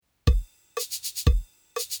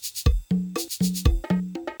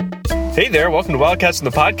Hey there, welcome to Wildcats in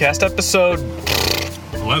the Podcast, episode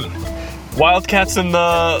 11. Wildcats in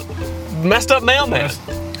the Messed Up Mailman.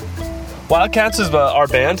 Wildcats is our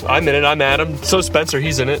band. I'm in it, I'm Adam. So Spencer,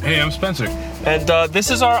 he's in it. Hey, I'm Spencer. And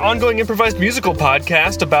this is our ongoing improvised musical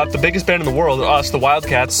podcast about the biggest band in the world, us, the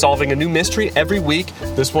Wildcats, solving a new mystery every week.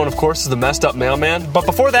 This one, of course, is the Messed Up Mailman. But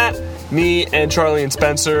before that, me and Charlie and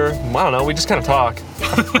Spencer, I don't know, we just kind of talk.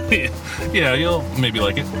 Yeah, you'll maybe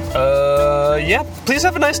like it. Yeah. Please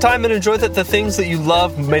have a nice time and enjoy that the things that you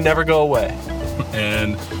love may never go away.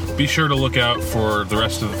 And be sure to look out for the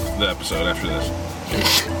rest of the episode after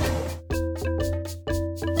this.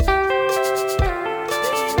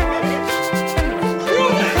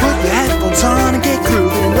 Put your headphones on and get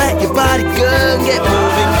grooving. Let your body go and get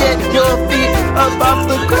moving. Get your feet up off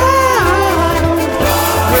the ground.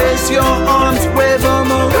 Raise your arms, wave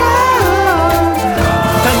them around.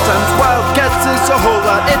 10 times Wildcats is a whole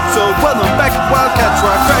lot. It's so well known back at Wildcats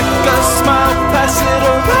Rock. Crack a smile, pass it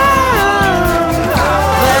around.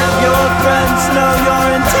 Let your friends know you're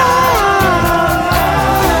in town.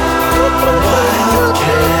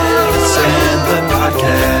 Wildcats and the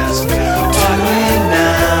podcast. Tune in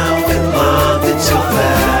now and love it so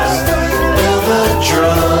fast. Feel the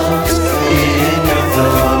drums in your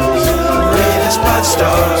thumbs. Rate us 5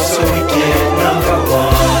 stars so we get number 1.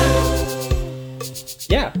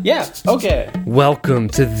 Yeah, okay. Welcome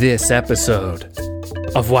to this episode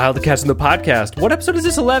of Wildcats in the Podcast. What episode is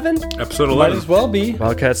this, 11? Episode Might 11. as well be.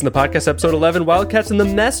 Wildcats in the Podcast, episode 11, Wildcats in the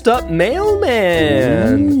Messed Up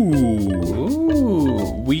Mailman.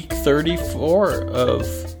 Ooh, week 34 of...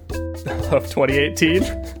 Of 2018?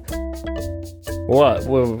 What?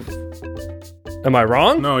 Well, am I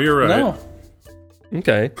wrong? No, you're right. No.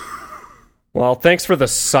 Okay. Well, thanks for the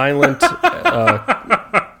silent,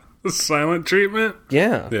 Silent treatment?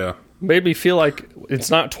 yeah. Yeah. Made me feel like it's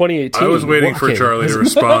not 2018. I was waiting for Okay. Charlie to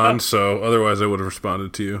respond, so otherwise I would have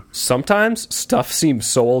responded to you. Sometimes stuff seems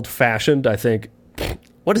so old-fashioned, I think,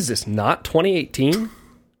 what is this, not 2018?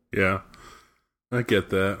 Yeah. I get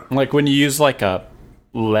that. Like when you use like a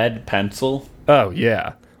lead pencil. Oh,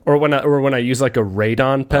 yeah. Or when I use like a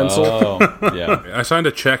radon pencil. Oh, yeah. I signed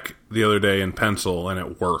a check the other day in pencil, and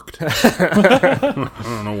it worked. I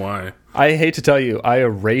don't know why. I hate to tell you, I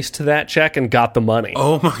erased that check and got the money.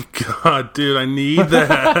 Oh my god, dude, I need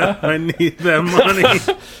that. I need that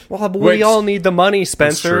money. Well, we Wait, all need the money,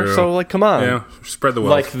 Spencer, true. so, like, come on. Yeah, spread the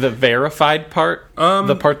wealth. Like the verified part?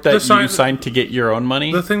 The part that you signed to get your own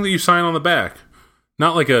money? The thing that you sign on the back.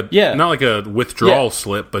 Not like a withdrawal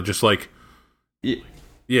slip, but just like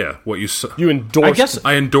what you You endorsed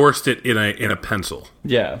I I endorsed it in a pencil.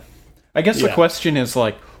 Yeah. I guess the question is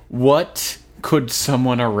like, what could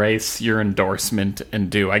someone erase your endorsement and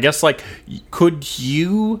do? I guess like, could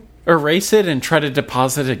you erase it and try to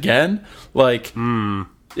deposit again? Like,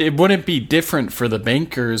 it wouldn't be different for the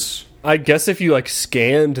bankers. I guess if you, like,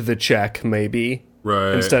 scanned the check, maybe,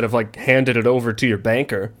 Right. instead of, like, handed it over to your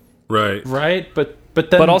banker. Right. Right? But then...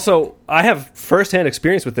 But also, I have firsthand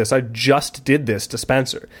experience with this. I just did this to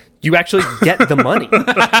Spencer. You actually get the money.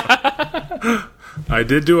 I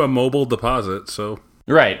did do a mobile deposit, so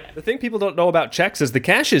Right. The thing people don't know about checks is the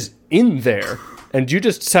cash is in there, and you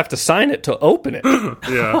just have to sign it to open it.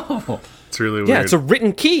 yeah. It's really weird. Yeah, it's a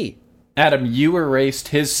written key. Adam, you erased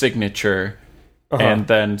his signature and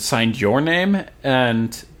then signed your name,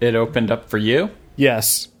 and it opened up for you?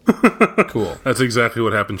 Yes. Cool. That's exactly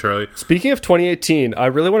what happened, Charlie. Speaking of 2018, I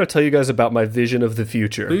really want to tell you guys about my vision of the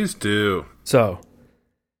future. Please do. So,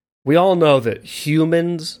 we all know that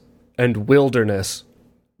humans and wilderness,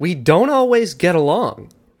 we don't always get along,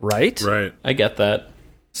 right? Right. I get that.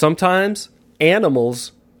 Sometimes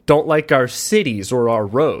animals don't like our cities or our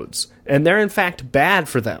roads, and they're in fact bad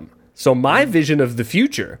for them. So my vision of the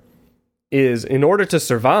future is, in order to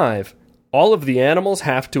survive, all of the animals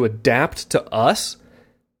have to adapt to us,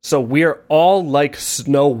 so we're all like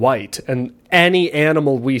Snow White, and any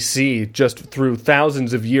animal we see just through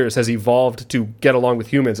thousands of years has evolved to get along with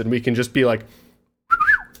humans, and we can just be like,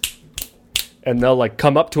 and they'll like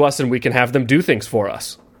come up to us and we can have them do things for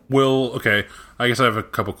us. Okay, I guess I have a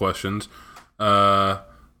couple questions.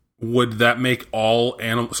 Would that make all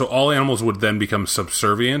animals... So all animals would then become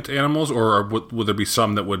subservient animals, or would there be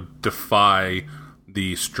some that would defy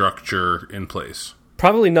the structure in place?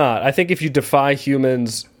 Probably not. I think if you defy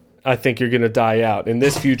humans, I think you're going to die out. In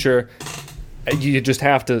this future, you just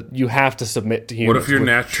have to submit to humans. What if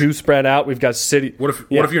you're too spread out? We've got city. What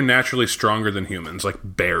if you're naturally stronger than humans, like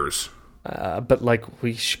bears? But like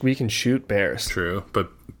we can shoot bears. True,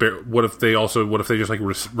 but what if they just like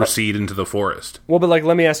recede into the forest? Well, but like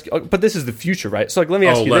let me ask you. But this is the future, right? So like let me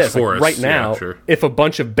ask you less this: like, forests. right now, Yeah, sure. if a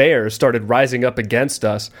bunch of bears started rising up against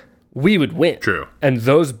us, we would win. True. And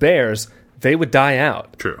those bears, they would die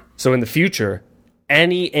out. True. So in the future,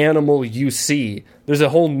 any animal you see, there's a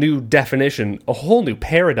whole new definition, a whole new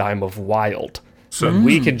paradigm of wild. So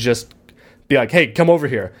we can just be like, hey, come over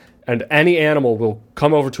here. And any animal will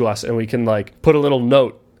come over to us and we can like put a little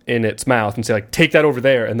note in its mouth and say like, take that over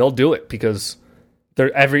there. And they'll do it because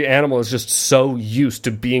every animal is just so used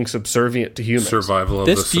to being subservient to humans. Survival of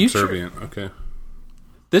the subservient. Okay.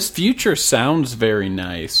 This future sounds very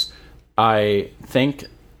nice. I think,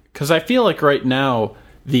 because I feel like right now,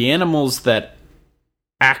 the animals that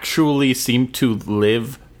actually seem to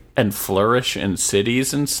live and flourish in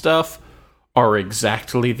cities and stuff are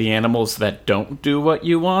exactly the animals that don't do what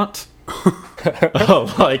you want.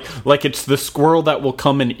 like it's the squirrel that will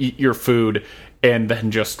come and eat your food and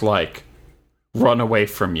then just like run away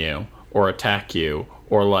from you or attack you,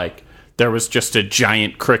 or like there was just a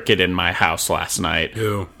giant cricket in my house last night.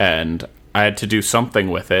 Ew. And I had to do something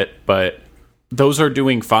with it, but those are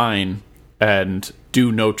doing fine and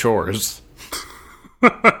do no chores.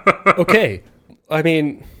 Okay. I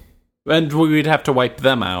mean, and we'd have to wipe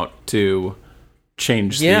them out to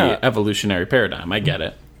change Yeah. the evolutionary paradigm. I get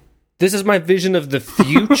it. this is my vision of the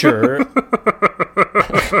future.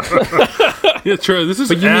 Yeah, Troy, this is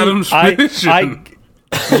But you mean- Adam's vision.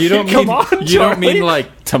 You don't Come mean on, you don't Charlie. mean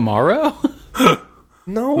like tomorrow?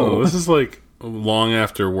 No. Oh, this is like long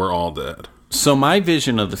after we're all dead. So my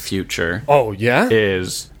vision of the future Oh, yeah?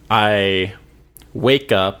 is I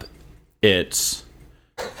wake up, it's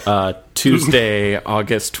Tuesday,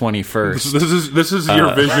 August 21st. This is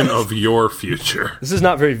your vision of your future. This is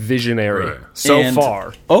not very visionary Right. so And-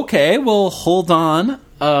 far. Okay, well, hold on.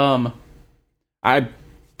 I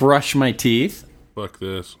brush my teeth, Fuck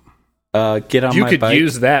this. get on You my could bike.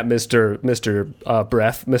 use that, Mr.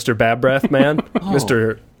 Breath, Mr. Bad Breath Man.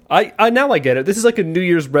 Mr. I now I get it. This is like a New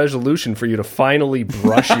Year's resolution for you to finally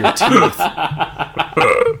brush your teeth.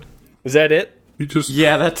 Is that it? You just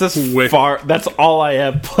Yeah, that's as Wait. far. That's all I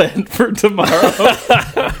have planned for tomorrow.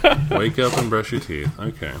 wake up and brush your teeth.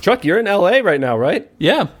 Okay. Chuck, you're in LA right now, right?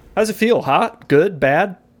 Yeah, How's it feel? Hot? Good?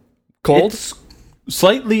 Bad? Cold? it's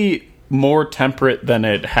slightly more temperate than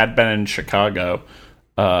it had been in Chicago.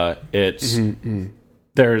 It's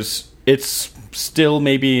it's still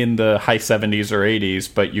maybe in the high 70s or 80s,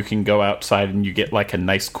 but you can go outside and you get like a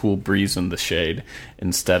nice cool breeze in the shade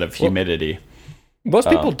instead of humidity. Most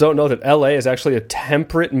people don't know that LA is actually a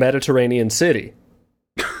temperate Mediterranean city.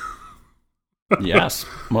 Yes,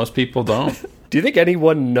 most people don't. Do you think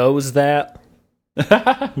anyone knows that?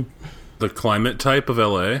 The climate type of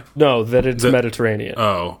LA. No, that it's Mediterranean.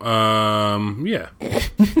 Oh, yeah.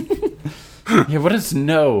 Yeah, what does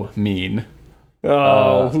no mean?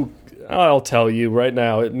 I'll tell you right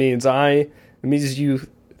now. It means you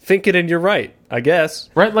think it and you're right, I guess.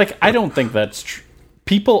 Right, like I don't think that's true.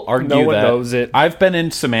 People argue No one that. knows it. I've been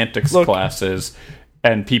in semantics classes,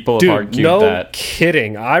 and people have Dude, argued no that.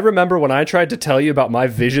 kidding. I remember when I tried to tell you about my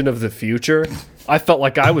vision of the future, I felt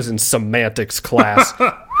like I was in semantics class.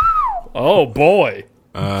 Oh, boy.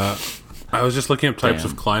 I was just looking up types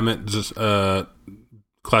of climate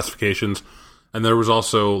classifications, and there was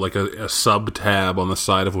also like a sub tab on the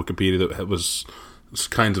side of Wikipedia that was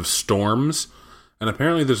kinds of storms, and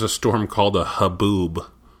apparently there's a storm called a haboob.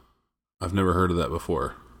 I've never heard of that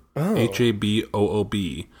before.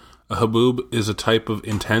 Haboob. A haboob is a type of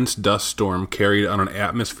intense dust storm carried on an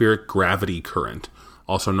atmospheric gravity current,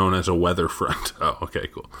 also known as a weather front. Oh, okay,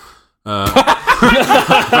 cool.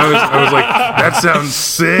 I was like, that sounds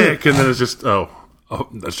sick, and then it's just, oh,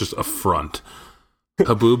 that's just a front.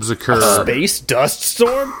 Haboobs occur. Space dust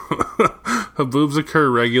storm? Haboobs occur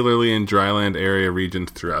regularly in dryland area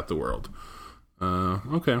regions throughout the world.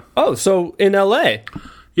 Okay. Oh, so in LA.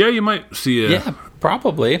 Yeah, you might see it. Yeah,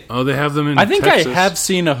 probably. Oh, they have them in I think Texas. I have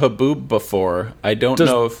seen a haboob before. I don't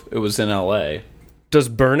know if it was in LA. Does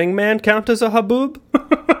Burning Man count as a haboob?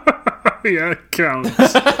 Yeah, it counts.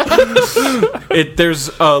 There's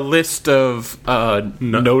a list of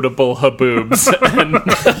notable haboobs,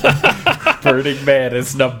 and Burning Man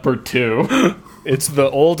is number 2. It's the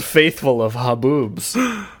old faithful of haboobs.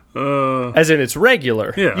 As in, it's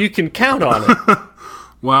regular. Yeah. You can count on it.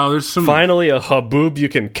 Wow, there's some... Finally, a haboob you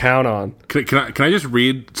can count on. Can I just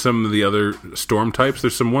read some of the other storm types?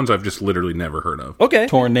 There's some ones I've just literally never heard of. Okay.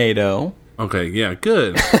 Tornado. Okay, yeah,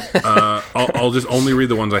 good. I'll just only read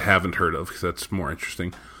the ones I haven't heard of because that's more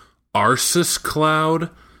interesting. Arsis cloud,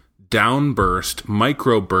 downburst,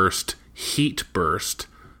 microburst, heat burst,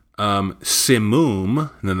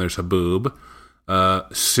 simoom, and then there's haboob,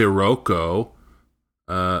 sirocco,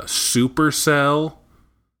 supercell,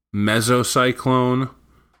 mesocyclone,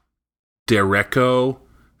 Derecho,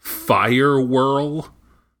 Fire Whirl,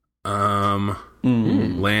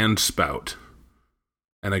 Land spout,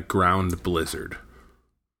 and a ground blizzard.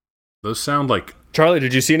 Those sound like... Charlie,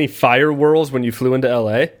 did you see any fire whirls when you flew into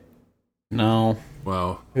LA? No.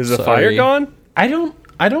 Wow. Is the fire gone? I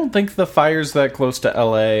don't think the fire's that close to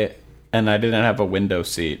LA, and I didn't have a window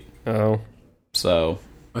seat. Oh. So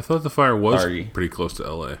I thought the fire was Sorry. pretty close to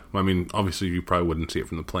LA. I mean, obviously you probably wouldn't see it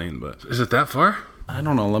from the plane, but... Is it that far? I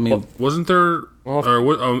don't know. Let me. Wasn't there...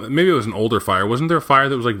 maybe it was an older fire. Wasn't there a fire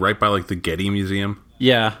that was like right by like the Getty Museum?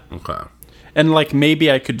 Yeah, Okay. and like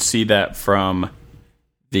maybe I could see that from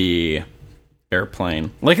the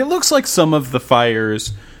airplane. Like it looks like some of the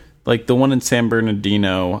fires, like the one in San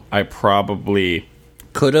Bernardino, I probably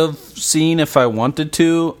could have seen if I wanted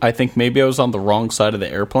to. I think maybe I was on the wrong side of the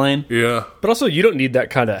airplane. Yeah. But also, you don't need that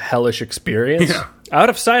kind of hellish experience. Yeah. Out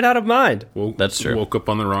of sight, out of mind. That's true. Woke up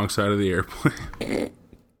on the wrong side of the airplane.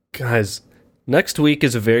 Guys, next week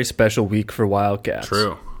is a very special week for Wildcats.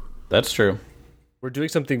 True. That's true. We're doing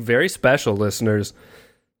something very special, listeners.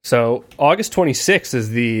 So, August 26th is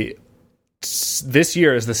this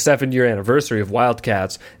year is the 7-year anniversary of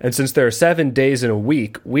Wildcats, and since there are 7 days in a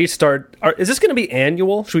week, we start... is this going to be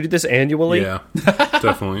annual? Should we do this annually? Yeah,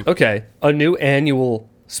 definitely. Okay, a new annual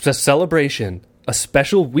celebration, a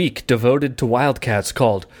special week devoted to Wildcats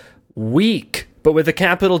called Week, but with a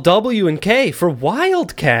capital W and K for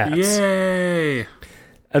Wildcats. Yay!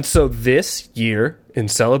 And so this year, in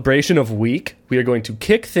celebration of Week, we are going to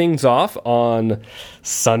kick things off on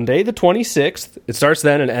Sunday the 26th. It starts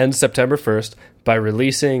then and ends September 1st by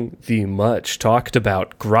releasing the much talked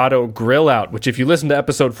about Grotto Grill Out, which if you listen to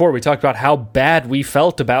episode 4, we talked about how bad we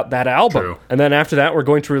felt about that album. True. And then after that, we're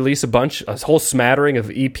going to release a whole smattering of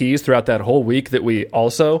EPs throughout that whole week that we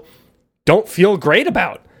also don't feel great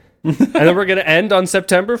about. And then we're going to end on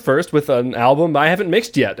September 1st with an album I haven't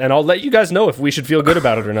mixed yet, and I'll let you guys know if we should feel good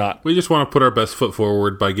about it or not. We just want to put our best foot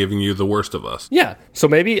forward by giving you the worst of us. Yeah, so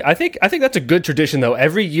maybe I think that's a good tradition though.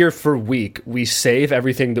 Every year for Week, we save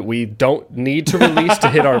everything that we don't need to release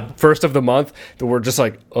to hit our first of the month. That we're just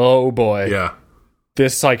like, oh boy, Yeah.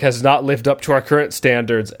 this has not lived up to our current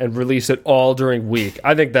standards, and release it all during Week.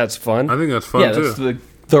 I think that's fun. I think that's fun Yeah, too. that's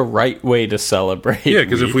the right way to celebrate. Yeah,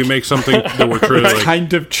 because if we make something that we're truly it's like,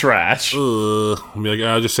 kind of trash. I'll be like,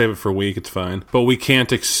 I'll just save it for a week. It's fine. But we can't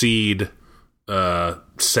exceed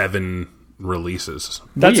 7 releases.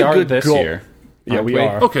 That's we a are good this goal. year. Yeah, Aren't we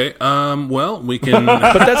are. Okay. Well, we can.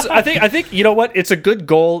 But that's I think you know what? It's a good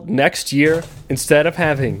goal next year. Instead of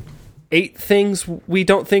having 8 things we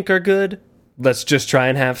don't think are good, let's just try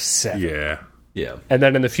and have 7. Yeah. Yeah. And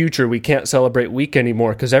then in the future, we can't celebrate Week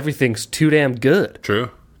anymore because everything's too damn good. True.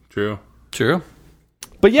 True.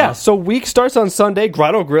 But yeah, so Week starts on Sunday.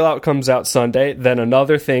 Grotto Grill Out comes out Sunday. Then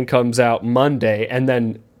another thing comes out Monday. And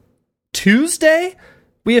then Tuesday,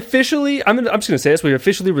 we officially, I'm just going to say this, we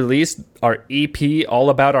officially released our EP all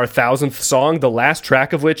about our 1000th song, the last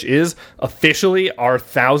track of which is officially our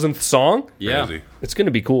 1000th song. Yeah. Crazy. It's going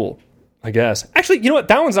to be cool, I guess. Actually, you know what?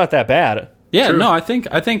 That one's not that bad. Yeah, True. no, I think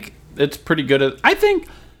it's pretty good. I think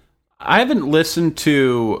I haven't listened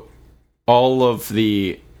to all of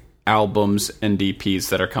the albums and EPs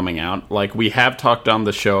that are coming out. Like, we have talked on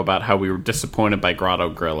the show about how we were disappointed by Grotto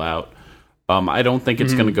Grill Out. I don't think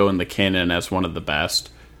it's going to go in the canon as one of the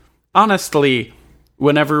best. Honestly,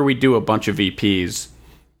 whenever we do a bunch of EPs,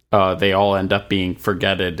 they all end up being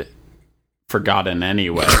forgotten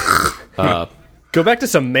anyway. Go back to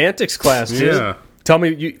semantics class, dude. Yeah. Tell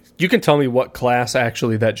me, you can tell me what class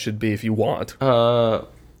actually that should be if you want. Vocab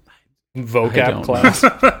class.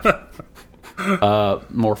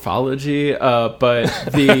 Morphology, but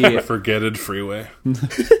the Forgetted freeway.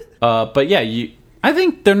 but yeah, I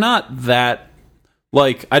think they're not that,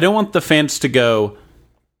 like, I don't want the fans to go,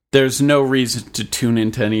 there's no reason to tune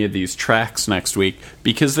into any of these tracks next week,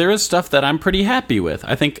 because there is stuff that I'm pretty happy with.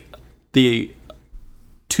 I think the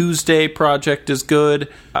Tuesday project is good.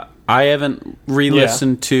 I haven't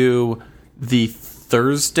re-listened to the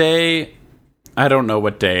Thursday. I don't know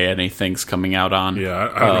what day anything's coming out on.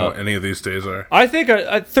 Yeah, I don't know what any of these days are. I think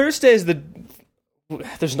Thursday's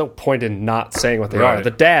there's no point in not saying what they are. Right.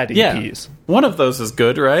 The dad Yeah, EPs. one of those is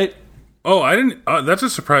good, right? Oh, I didn't. That's a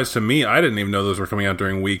surprise to me. I didn't even know those were coming out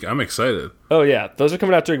during Week. I'm excited. Oh yeah, those are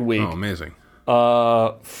coming out during Week. Oh, amazing.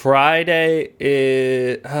 Friday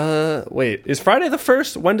is wait, is Friday the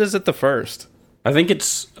 1st? When does it the 1st? I think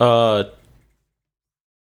it's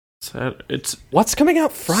What's coming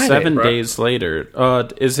out Friday? 7 days later.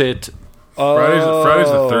 Is it? Friday's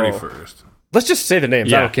Oh. the 31st. Let's just say the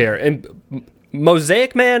names. I Yeah. don't care. And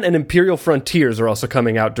Mosaic Man and Imperial Frontiers are also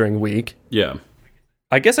coming out during Week. Yeah.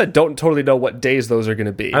 I guess I don't totally know what days those are going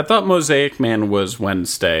to be. I thought Mosaic Man was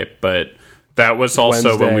Wednesday, but That was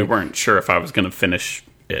also when we Wednesday. weren't sure if I was going to finish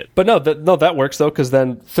it. But no, that works though, because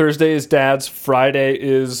then Thursday is Dad's, Friday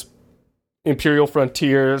is Imperial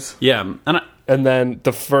Frontiers, Yeah, and then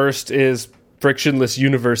the first is Frictionless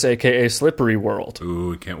Universe, aka Slippery World,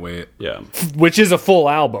 Ooh, can't wait. yeah. which is a full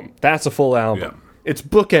album. That's a full album. Yeah. It's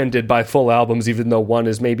bookended by full albums, even though one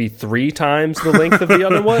is maybe 3 times the length of the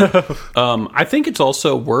other one. I think it's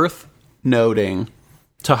also worth noting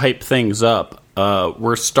to hype things up.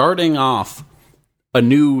 We're starting off a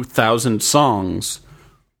new 1,000 songs,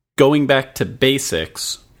 going back to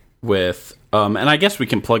basics with, and I guess we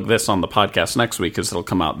can plug this on the podcast next week because it'll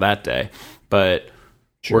come out that day. But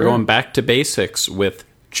we're going back to basics with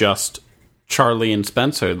just Charlie and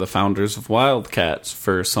Spencer, the founders of Wildcats,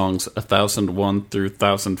 for songs 1001 through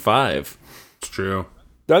 1005. It's true.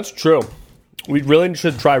 That's true. We really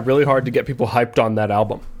should try really hard to get people hyped on that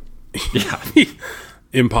album. Yeah.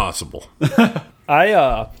 Impossible.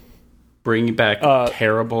 I Bringing back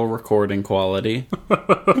terrible recording quality.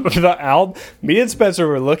 the album. Me and Spencer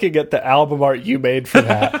were looking at the album art you made for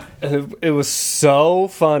that, and it was so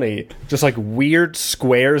funny. Just like weird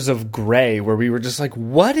squares of gray, where we were just like,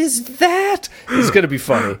 "What is that?" It's gonna be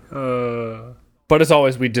funny. But as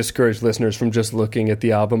always, we discourage listeners from just looking at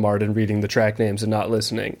the album art and reading the track names and not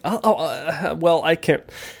listening. Well, I can't.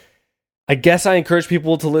 I guess I encourage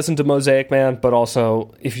people to listen to Mosaic Man, but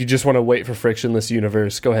also, if you just want to wait for Frictionless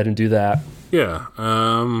Universe, go ahead and do that. Yeah,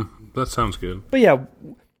 that sounds good. But yeah,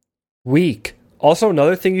 Week. Also,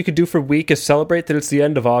 another thing you could do for Week is celebrate that it's the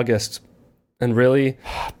end of August. And really,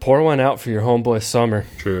 pour one out for your homeboy Summer.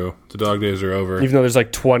 True. The dog days are over. Even though there's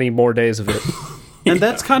like 20 more days of it. And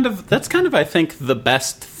that's kind of I think the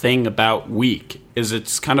best thing about Week is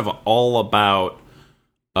it's kind of all about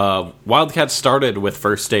Wildcats started with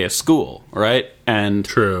first day of school, right? And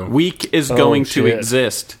True. Week is going to shit.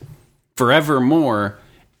 exist forevermore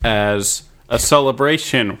as a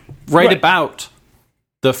celebration right about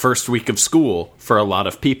the first week of school for a lot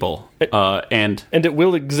of people. And And it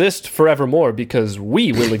will exist forevermore because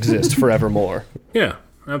we will exist forevermore. Yeah,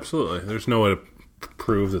 absolutely. There's no way to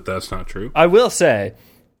prove that that's not true. I will say,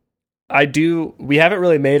 we haven't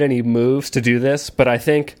really made any moves to do this, but I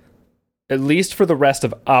think, at least for the rest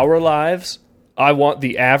of our lives, I want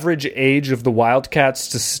the average age of the Wildcats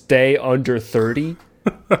to stay under 30.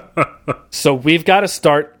 So we've got to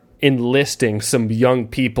start enlisting some young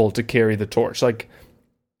people to carry the torch. Like,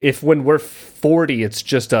 if when we're 40, it's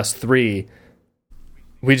just us 3,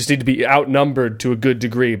 we just need to be outnumbered to a good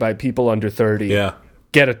degree by people under 30. Yeah.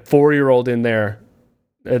 Get a 4-year-old in there.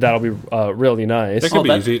 That'll be really nice. That could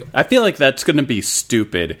be easy. I feel like that's going to be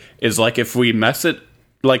stupid. Is like if we mess it,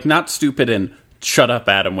 like not stupid in shut up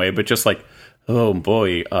Adam way, but just like, oh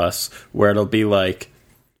boy, us, where it'll be like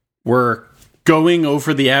we're going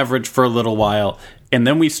over the average for a little while, and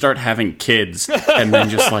then we start having kids, and then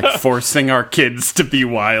just like forcing our kids to be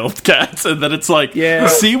Wildcats, and then it's like, Yeah.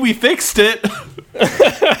 see, we fixed it.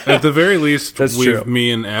 At the very least, That's true.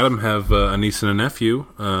 me and Adam have a niece and a nephew.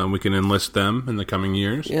 We can enlist them in the coming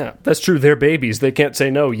years. Yeah, that's true. They're babies. They can't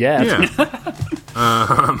say no yet.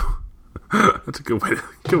 Yeah. That's a good way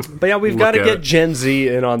to But yeah, we've got to get Gen Z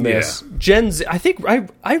in on this. Yeah. Gen Z,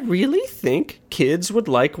 I really think kids would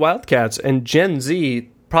like Wildcats, and Gen Z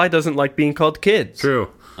probably doesn't like being called kids. True.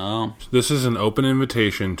 Oh, This is an open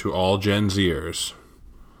invitation to all Gen Zers.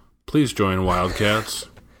 Please join Wildcats.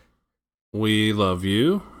 We love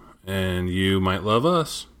you, and you might love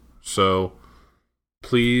us. So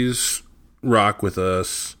please rock with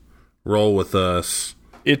us, roll with us,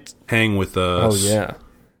 hang with us. Oh yeah.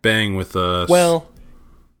 Bang with us. Well,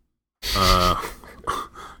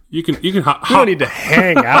 you can we don't need to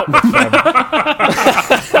hang out with them.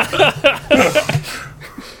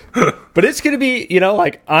 But it's going to be,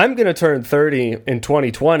 like, I'm going to turn 30 in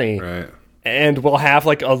 2020, right. and we'll have,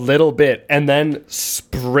 like, a little bit. And then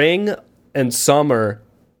spring and summer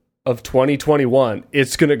of 2021,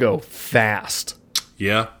 it's going to go fast.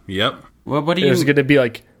 Yeah. Yep. well, what do There's you? going to be,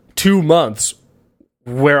 like, 2 months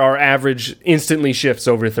where our average instantly shifts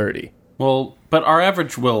over 30. Well, but our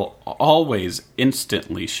average will always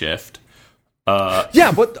instantly shift.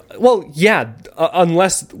 Yeah,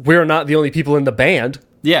 unless we're not the only people in the band.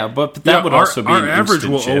 Yeah, but that would also be our an average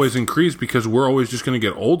instant will shift. always increase because we're always just going to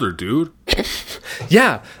get older, dude.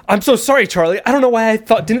 Yeah, I'm so sorry, Charlie. I don't know why I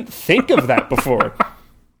didn't think of that before.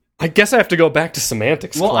 I guess I have to go back to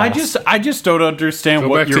semantics Well, class. I just don't understand Go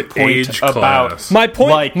what back your to point age about. class. My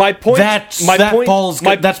point.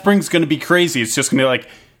 That spring's going to be crazy. It's just going to be like,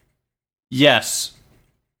 yes,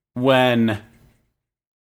 when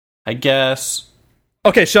I guess.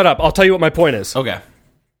 Okay, shut up. I'll tell you what my point is. Okay.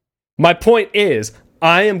 My point is,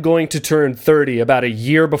 I am going to turn 30 about a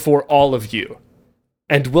year before all of you,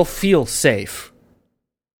 and we'll feel safe.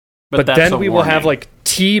 But that's then a we will have warning. like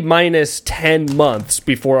T minus 10 months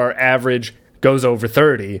before our average goes over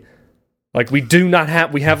 30. Like we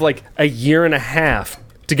have like a year and a half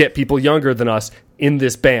to get people younger than us in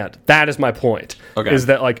this band. That is my point. Okay. Is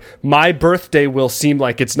that like my birthday will seem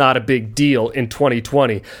like it's not a big deal in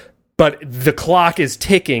 2020, but the clock is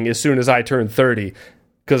ticking as soon as I turn 30,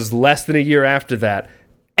 because less than a year after that,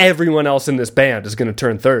 everyone else in this band is going to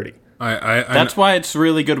turn 30. That's why it's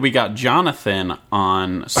really good we got Jonathan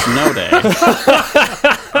on Snow Day.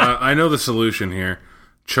 I know the solution here.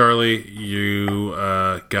 Charlie, you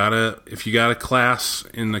if you got a class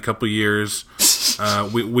in a couple years,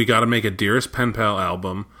 we got to make a Dearest Pen Pal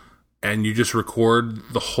album, and you just record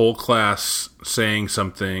the whole class saying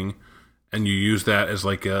something, and you use that as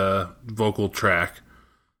like a vocal track,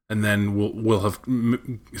 and then we'll have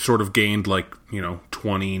sort of gained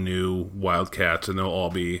 20 new Wildcats, and they'll all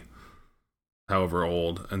be however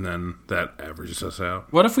old, and then that averages us out.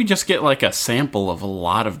 What if we just get like a sample of a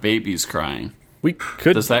lot of babies crying? We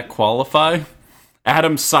could. Does that qualify?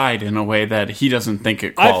 Adam sighed in a way that he doesn't think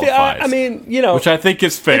it qualifies. I mean, you know, which I think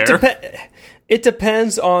is fair. It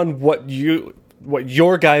depends on what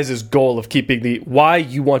your guys' goal of why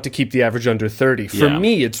you want to keep the average under 30. For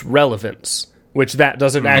me, it's relevance, which that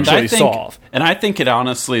doesn't actually solve. And I think it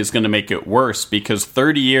honestly is going to make it worse, because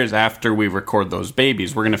 30 years after we record those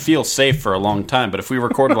babies, we're going to feel safe for a long time. But if we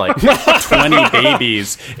record like 20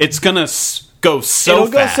 babies, it's going to go so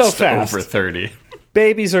fast over 30.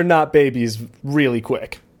 Babies are not babies really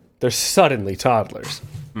quick. They're suddenly toddlers.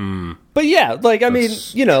 But yeah, like, I mean,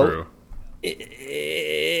 you know...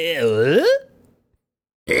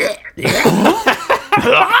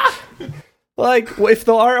 Like, if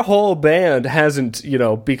our whole band hasn't,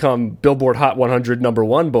 become Billboard Hot 100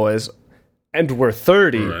 #1 boys, and we're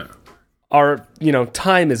 30, right, our,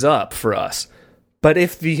 time is up for us. But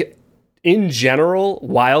if in general,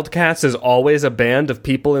 Wildcats is always a band of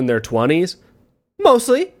people in their 20s,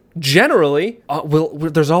 mostly, generally,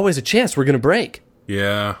 there's always a chance we're going to break.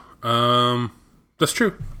 Yeah, that's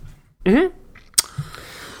true. Mm-hmm.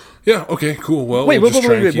 Yeah, okay, cool. Well, wait,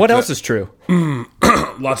 what else is true?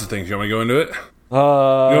 Lots of things. You want me to go into it? You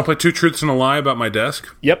want to play Two Truths and a Lie about my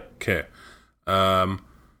desk? Yep. Okay.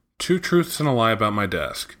 Two Truths and a Lie about my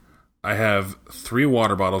desk. I have 3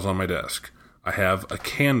 water bottles on my desk. I have a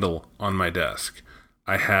candle on my desk.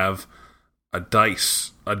 I have a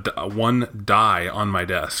dice, one die on my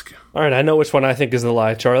desk. All right, I know which one I think is the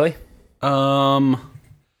lie, Charlie. Sure,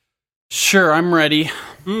 I'm ready.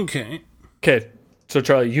 Okay. So,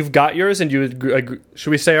 Charlie, you've got yours, and you agree.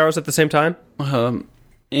 Should we say ours at the same time?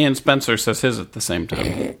 Ian Spencer says his at the same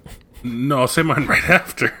time. No, I'll say mine right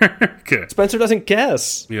after. Okay. Spencer doesn't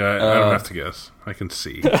guess. Yeah, I don't have to guess. I can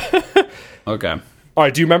see. Okay. All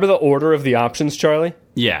right, do you remember the order of the options, Charlie?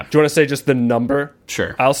 Yeah. Do you want to say just the number?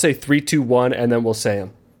 Sure. I'll say 3, 2, 1, and then we'll say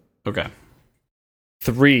them. Okay.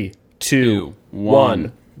 3, 2,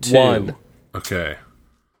 1, 2. 1. Okay.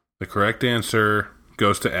 The correct answer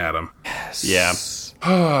goes to Adam. Yeah.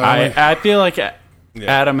 I feel like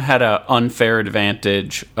Adam had an unfair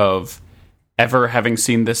advantage of ever having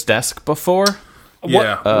seen this desk before.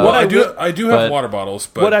 Yeah. I do have water bottles,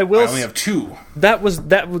 but I only have 2.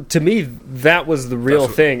 To me, that was the real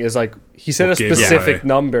thing, is like, he said a specific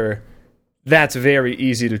number. That's very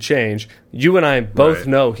easy to change. You and I both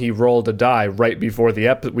know he rolled a die right before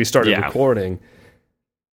we started recording.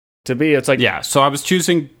 To me, it's like... Yeah, so I was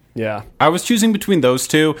choosing between those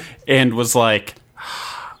two, and was like,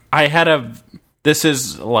 this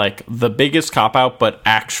is like the biggest cop-out, but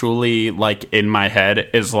actually, like, in my head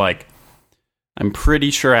is like, I'm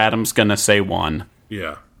pretty sure Adam's gonna say 1.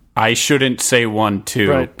 Yeah. I shouldn't say 1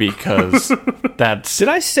 too, because that's... Did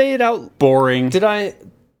I say it out? Boring.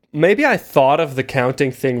 Maybe I thought of the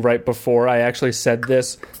counting thing right before I actually said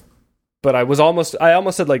this, but I almost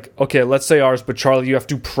said, like, okay, let's say ours, but Charlie, you have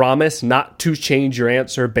to promise not to change your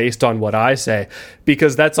answer based on what I say,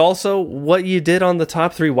 because that's also what you did on the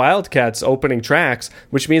top 3 Wildcats opening tracks,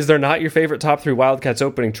 which means they're not your favorite top 3 Wildcats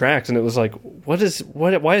opening tracks. And it was like,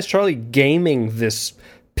 why is Charlie gaming this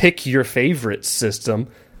pick your favorites system?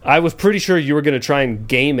 I was pretty sure you were going to try and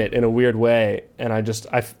game it in a weird way, and I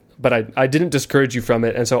didn't discourage you from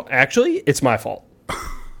it, and so actually, it's my fault.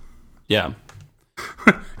 Yeah.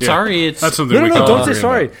 Sorry, it's... That's something no, don't say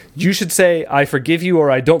sorry. About. You should say, I forgive you,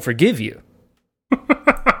 or I don't forgive you.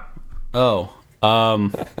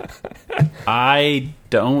 I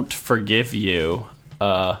don't forgive you,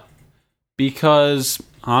 because,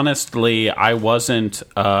 honestly, I wasn't...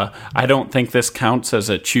 I don't think this counts as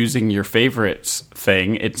a choosing your favorites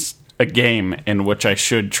thing. It's a game in which I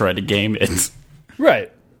should try to game it.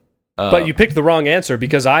 Right. But you picked the wrong answer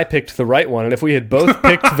because I picked the right one. And if we had both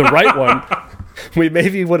picked the right one, we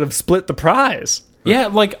maybe would have split the prize. Yeah,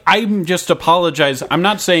 like, I'm just apologize. I'm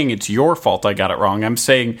not saying it's your fault I got it wrong. I'm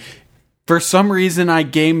saying for some reason I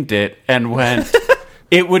gamed it and went,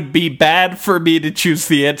 it would be bad for me to choose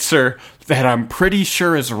the answer that I'm pretty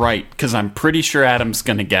sure is right, because I'm pretty sure Adam's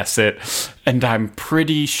going to guess it. And I'm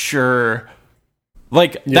pretty sure...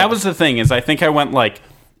 Like, that was the thing, is I think I went like,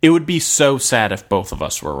 it would be so sad if both of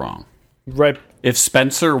us were wrong. Right. If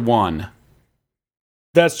Spencer won...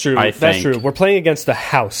 That's true. I That's think. true. We're playing against the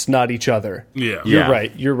house, not each other. Yeah. You're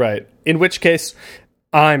right. You're right. In which case,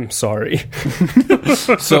 I'm sorry.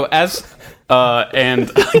 So as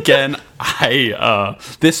and again, I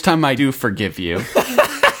this time I do forgive you.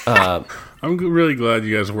 I'm really glad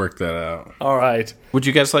you guys worked that out. All right. Would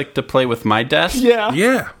you guys like to play with my desk? Yeah.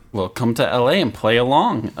 Yeah. Well, come to LA and play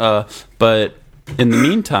along. But in the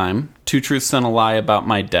meantime, 2 truths and a lie about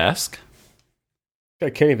my desk. I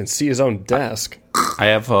can't even see his own desk. I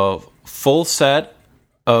have a full set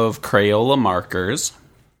of Crayola markers.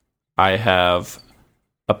 I have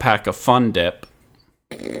a pack of Fun Dip.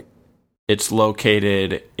 It's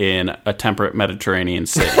located in a temperate Mediterranean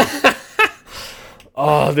city.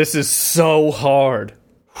 Oh, this is so hard.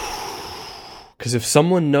 Because if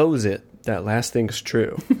someone knows it, that last thing's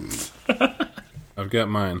true. I've got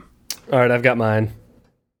mine. All right, I've got mine.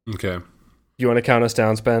 Okay. You want to count us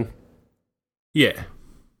down, Spen? Yeah.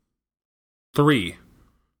 3,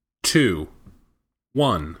 2,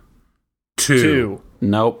 1, 2.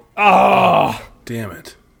 Nope. Oh, Damn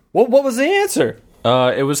it. what was the answer?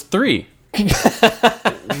 It was 3.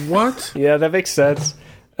 What? Yeah, that makes sense.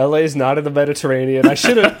 LA's not in the Mediterranean. I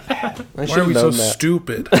should have Why are we so known that.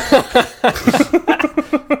 stupid?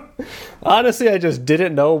 Honestly, I just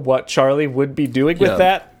didn't know what Charlie would be doing with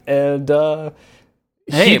that, and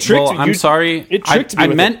Hey, he tricked well, me. I'm sorry. It tricked me I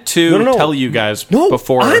with meant it. to No. tell you guys No,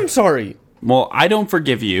 before. I'm sorry. Well, I don't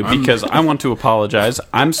forgive you because I want to apologize.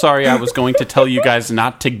 I'm sorry I was going to tell you guys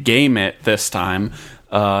not to game it this time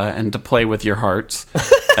and to play with your hearts.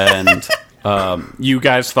 And you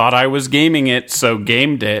guys thought I was gaming it, so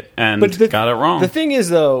gamed it and got it wrong. The thing is,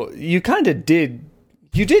 though, you kind of did.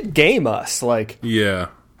 You did game us. Like, Yeah.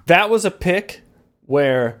 that was a pick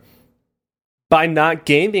where by not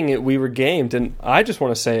gaming it, we were gamed. And I just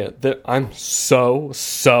want to say it that I'm so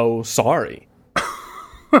sorry.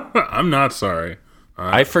 I'm not sorry.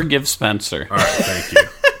 I forgive Spencer. All right, thank you.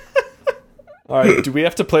 All right, do we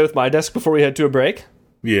have to play with my desk before we head to a break?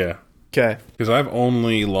 Yeah. Okay, Because I've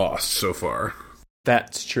only lost so far.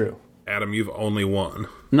 that's true. Adam, you've only won.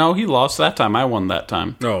 No, he lost that time. I won that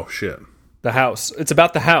time. Oh, shit. The house. It's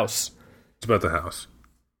about the house. It's about the house.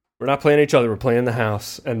 We're not playing each other, we're playing the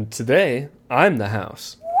house. And today, I'm the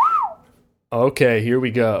house. Okay, here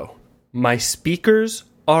we go. My speakers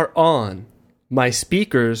are on. My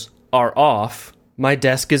speakers are off. My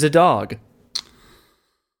desk is a dog.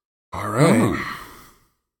 All right.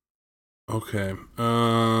 Okay.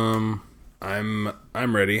 I'm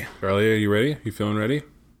ready. Charlie, are you ready? You feeling ready?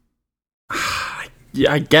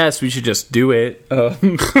 Yeah, I guess we should just do it. No Yeah,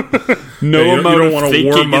 you amount don't of wanna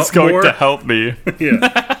thinking warm is up going more? to help me.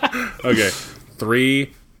 Yeah. Okay.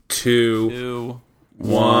 3, 2, 2,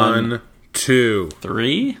 1, 2.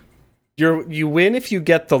 3. You win if you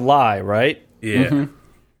get the lie, right? Yeah. Mm-hmm.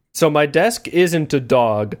 So my desk isn't a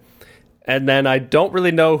dog, and then I don't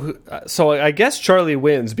really know who, so I guess Charlie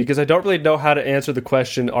wins because I don't really know how to answer the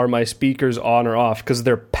question, are my speakers on or off? Because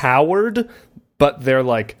they're powered, but they're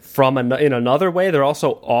like in another way, they're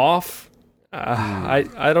also off.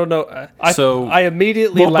 I don't know. I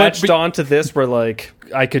immediately latched onto this where like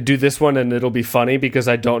I could do this one and it'll be funny because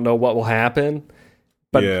I don't know what will happen.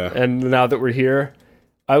 But Yeah. and now that we're here,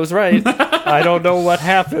 I was right. I don't know what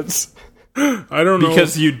happens. I don't know.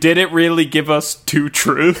 Because you didn't really give us 2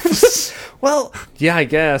 truths. Well, yeah, I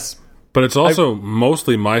guess. But it's also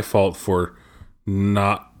mostly my fault for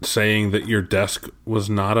not saying that your desk was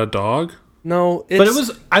not a dog. No, But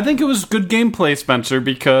I think it was good gameplay, Spencer,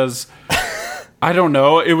 because I don't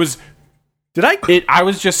know, it was I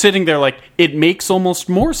was just sitting there like it makes almost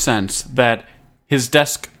more sense that his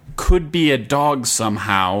desk could be a dog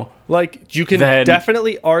somehow. Like, you can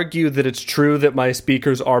definitely argue that it's true that my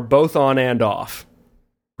speakers are both on and off.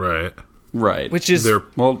 Right. Right. Which is, They're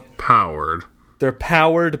powered. they're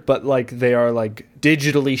powered, but, like, they are, like,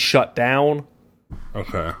 digitally shut down.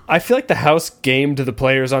 Okay. I feel like the house gamed the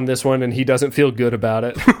players on this one, and he doesn't feel good about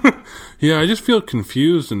it. Yeah, I just feel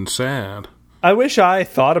confused and sad. I wish I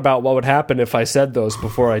thought about what would happen if I said those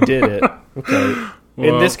before I did it. Okay.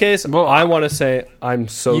 In this case, I want to say I'm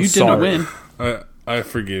so you sorry. didn't win. I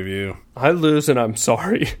forgive you. I lose and I'm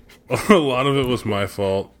sorry. A lot of it was my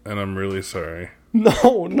fault, and I'm really sorry.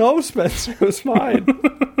 No, Spencer, it was mine.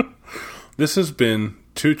 This has been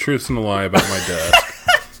Two Truths and a Lie About My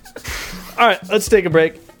Desk. All right, let's take a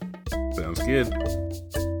break. Sounds good.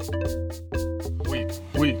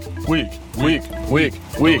 Week.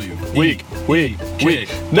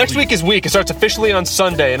 Next week is week. It starts officially on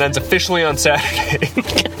Sunday and ends officially on Saturday.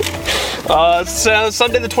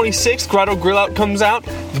 Sunday the 26th, Grotto Grill Out comes out.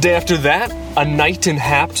 The day after that, A Night in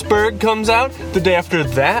Habsburg comes out. The day after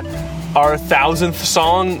that, our 1,000th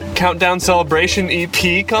song countdown celebration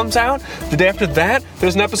EP comes out. The day after that,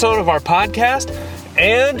 there's an episode of our podcast,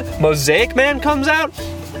 and Mosaic Man comes out.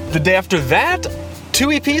 The day after that, 2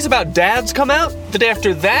 EPs about dads come out. The day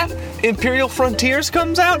after that, Imperial Frontiers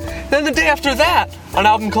comes out. Then the day after that, an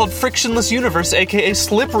album called Frictionless Universe, aka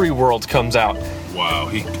Slippery World, comes out. Wow,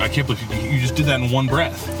 I can't believe you just did that in one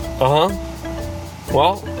breath.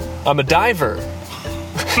 Well, I'm a diver.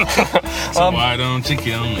 So why don't you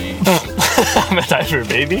kill me? I'm a diver,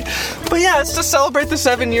 baby. But yeah, it's to celebrate the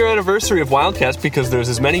 7-year anniversary of Wildcats because there's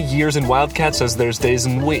as many years in Wildcats as there's days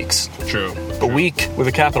and weeks. True. A week with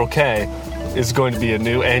a capital K is going to be a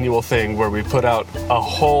new annual thing where we put out a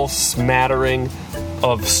whole smattering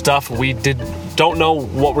of stuff we don't know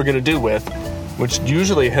what we're going to do with, which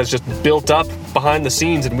usually has just built up behind the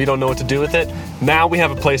scenes and we don't know what to do with it. Now we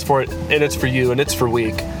have a place for it, and it's for you, and it's for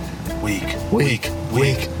week. Week. Wait,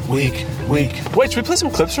 should we play some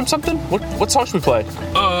clips from something? What song should we play?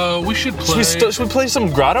 We should play... Should we play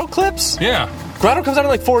some Grotto clips? Yeah. Grotto comes out in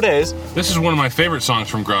like 4 days. This is one of my favorite songs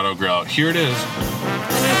from Grotto Grill Out. Here it is.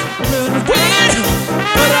 But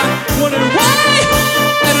I'm wondering why,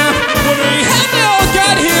 and I'm wondering how they all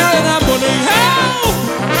got here, and I'm wondering how,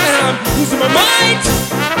 and I'm losing my mind,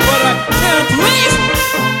 but I can't believe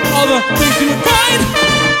all the things you find.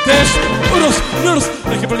 There's noodles,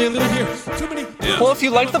 I can barely live here. Too many. Well, if you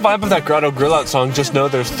like the vibe of that Grotto Grill Out song, just know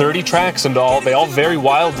there's 30 tracks and they all vary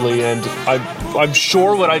wildly, and I'm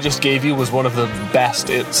sure what I just gave you was one of the best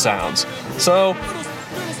it sounds. So,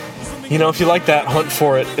 you know, if you like that, hunt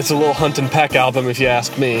for it. It's a little hunt and peck album, if you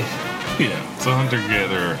ask me. Yeah, it's a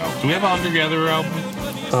hunter-gatherer album. Do we have a hunter-gatherer album?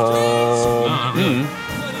 No, not really.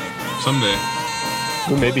 Someday.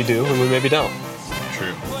 We maybe do, and we maybe don't.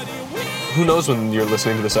 True. Who knows when you're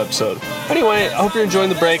listening to this episode. Anyway, I hope you're enjoying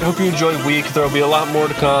the break. I hope you enjoy week. There will be a lot more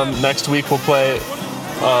to come. Next week we'll play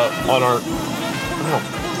on our...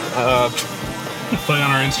 play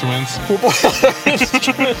on our instruments.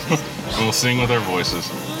 We'll sing with our voices.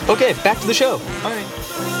 Okay, back to the show. I'm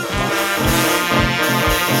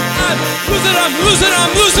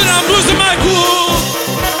losing my cool.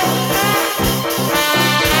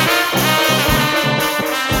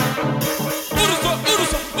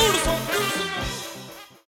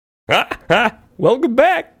 Welcome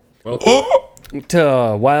back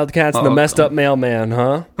to Wildcats and the Messed Up Mailman,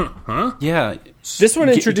 huh? Yeah. This one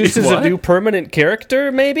introduces a what? new permanent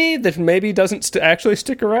character, maybe, that maybe doesn't actually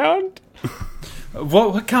stick around.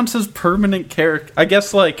 What counts as permanent character? I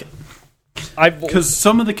guess, like, because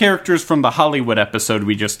some of the characters from the Hollywood episode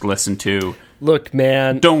we just listened to, look,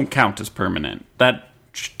 man, don't count as permanent. That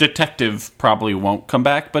detective probably won't come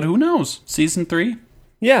back, but who knows? Season 3?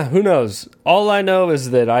 Yeah, who knows? All I know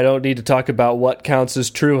is that I don't need to talk about what counts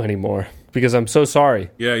as true anymore, because I'm so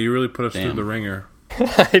sorry. Yeah, you really put us through the ringer.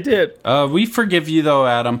 I did. We forgive you, though,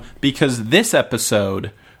 Adam, because this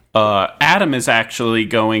episode, Adam is actually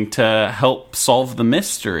going to help solve the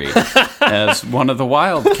mystery as one of the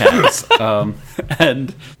Wildcats.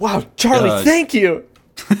 And wow, Charlie, thank you.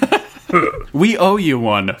 We owe you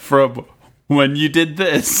one from when you did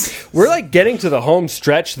this. We're like getting to the home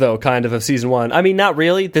stretch, though, kind of season 1. I mean, not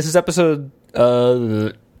really. This is episode...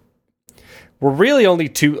 we're really only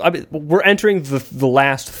 2... I mean, we're entering the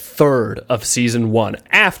last third of season 1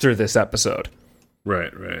 after this episode.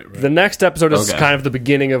 Right. The next episode is kind of the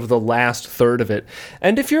beginning of the last third of it.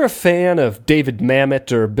 And if you're a fan of David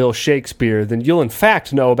Mamet or Bill Shakespeare, then you'll in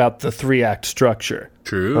fact know about the 3-act structure.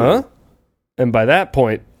 True. Huh? And by that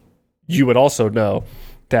point, you would also know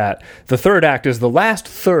that the 3rd act is the last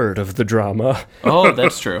third of the drama. Oh,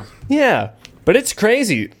 that's true. Yeah. But it's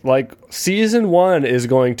crazy. Like, season 1 is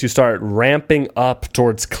going to start ramping up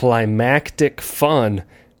towards climactic fun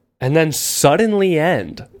and then suddenly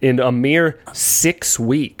end in a mere 6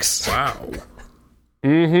 weeks. Wow.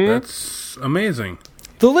 That's amazing.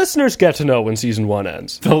 The listeners get to know when season 1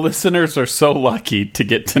 ends. The listeners are so lucky to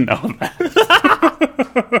get to know that.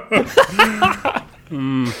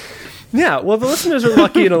 Yeah, well, the listeners are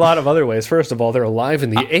lucky in a lot of other ways. First of all, they're alive in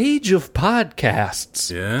the age of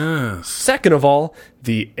podcasts. Yes. Second of all,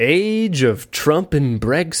 the age of Trump and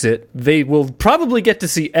Brexit, they will probably get to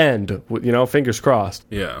see end, fingers crossed.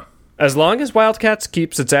 Yeah. As long as Wildcats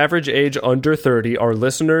keeps its average age under 30, our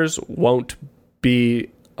listeners won't be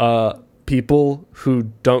people who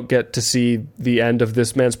don't get to see the end of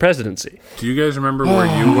this man's presidency. Do you guys remember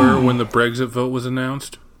where you were when the Brexit vote was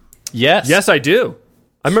announced? Yes. Yes, I do.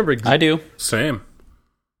 I remember. I do. Same.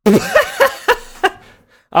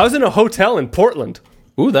 I was in a hotel in Portland.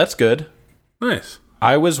 Ooh, that's good. Nice.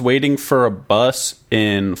 I was waiting for a bus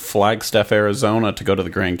in Flagstaff, Arizona to go to the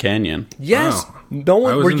Grand Canyon. Yes. Wow. No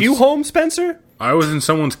one. Were you home, Spencer? I was in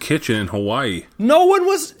someone's kitchen in Hawaii. No one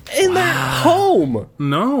was in their home.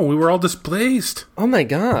 No, we were all displaced. Oh my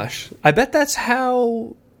gosh. I bet that's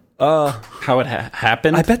how... How it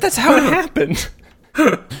happened? I bet that's how it happened.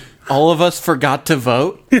 All of us forgot to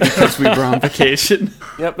vote because we were on vacation.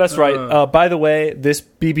 Yep, that's right. By the way, this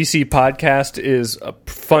BBC podcast is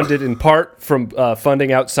funded in part from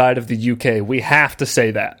funding outside of the UK. We have to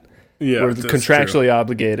say that. Yeah, We're contractually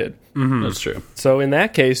obligated. Mm-hmm. That's true. So in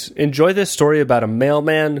that case, enjoy this story about a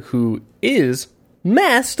mailman who is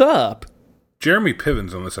messed up. Jeremy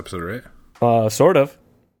Piven's on this episode, right? Sort of.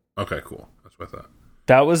 Okay, cool. That's what I thought.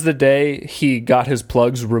 That was the day he got his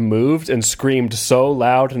plugs removed and screamed so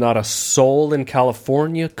loud not a soul in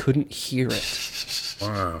California couldn't hear it.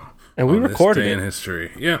 Wow. And we recorded this day it. in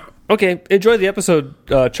history. Yeah. Okay, enjoy the episode,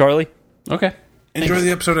 Charlie. Okay. Enjoy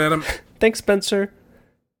the episode, Adam. Thanks, Spencer.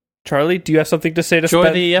 Charlie, do you have something to say to Enjoy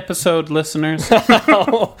Spencer? the episode, listeners.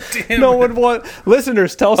 Oh, no one want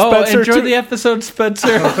listeners. Tell Spencer. Enjoy the episode,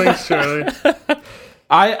 Spencer. Thanks, Charlie.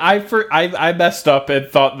 I messed up and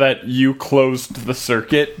thought that you closed the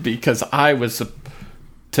circuit because I was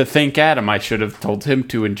to thank Adam. I should have told him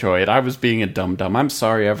to enjoy it. I was being a dum-dum. I'm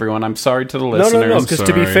sorry, everyone. I'm sorry to the listeners. No, because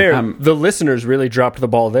to be sorry. fair, the listeners really dropped the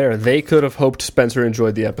ball there. They could have hoped Spencer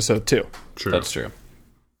enjoyed the episode too. True. That's true.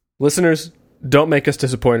 Listeners, don't make us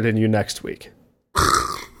disappointed in you next week.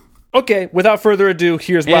 Okay, without further ado,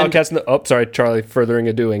 here's Wildcats in the... Oh, sorry, Charlie, furthering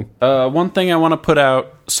a-doing. One thing I want to put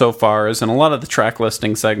out so far is in a lot of the track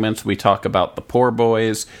listing segments, we talk about the Poor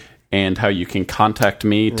Boys and how you can contact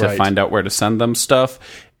me to find out where to send them stuff.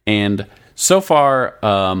 And so far,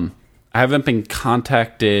 I haven't been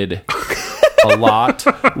contacted a lot,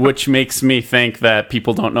 which makes me think that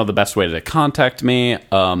people don't know the best way to contact me.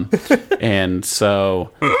 And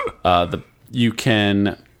so you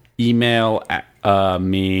can email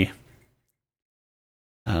me...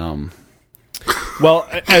 Well,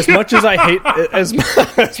 as much as I hate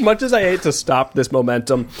as much as I hate to stop this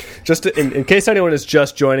momentum, just in case anyone is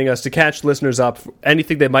just joining us, to catch listeners up,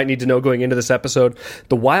 anything they might need to know going into this episode,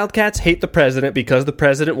 the Wildcats hate the president because the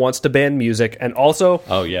president wants to ban music, and also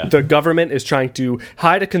the government is trying to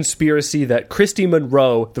hide a conspiracy that Christy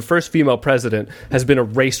Monroe, the first female president, has been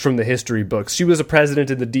erased from the history books. She was a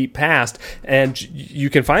president in the deep past, and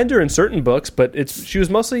you can find her in certain books, but she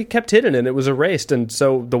was mostly kept hidden and it was erased, and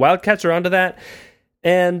so the Wildcats are onto that.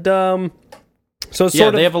 And so it's sort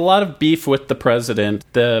of, they have a lot of beef with the president.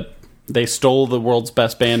 They stole the world's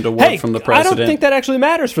best band award from the president. I don't think that actually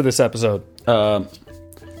matters for this episode.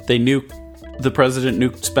 They the president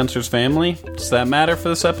nuked Spencer's family. Does that matter for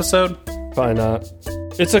this episode? Why not?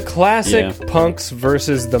 It's a classic punks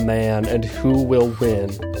versus the man, and who will win?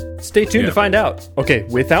 Stay tuned to find out. Okay,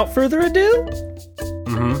 without further ado,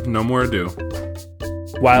 no more ado.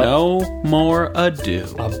 No more ado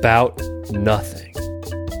about nothing.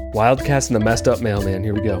 Wildcats and the Messed Up Mailman.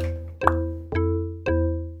 Here we go.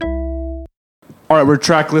 All right, we're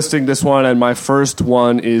track listing this one, and my first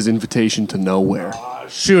one is Invitation to Nowhere.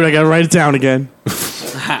 Shoot, I gotta write it down again.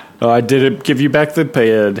 I didn't give you back the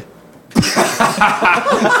pad.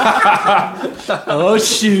 Oh,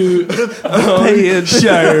 shoot. Pad.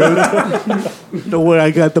 Shoot. Don't worry,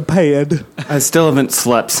 I got the pad. I still haven't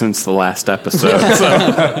slept since the last episode.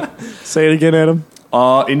 Say it again, Adam.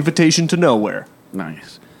 Invitation to Nowhere.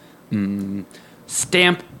 Nice.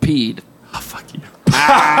 Stampede. Oh, fuck you.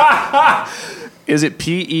 Is it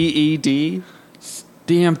P-E-E-D?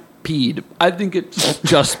 Stampede. I think it's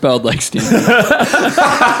just spelled like stampede.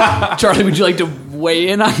 Charlie, would you like to weigh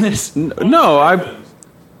in on this? No,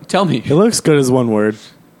 Tell me. It looks good as one word.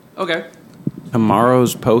 Okay.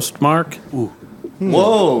 Tomorrow's postmark. Ooh.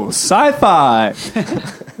 Whoa, sci-fi.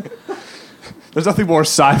 There's nothing more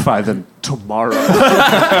sci-fi than tomorrow.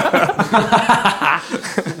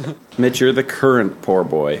 Mitch, you're the current poor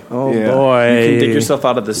boy. Oh, boy. You can dig yourself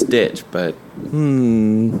out of this ditch, but...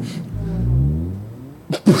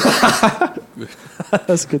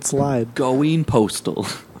 That's a good slide. Going postal.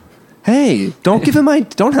 Hey, don't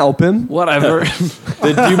help him. Whatever.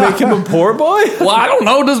 Did you make him a poor boy? Well, I don't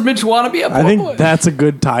know. Does Mitch want to be a poor I think boy? that's a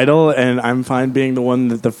good title, and I'm fine being the one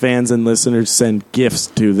that the fans and listeners send gifts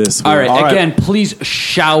to this week. All right. Again, please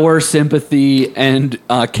shower sympathy and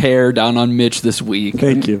care down on Mitch this week.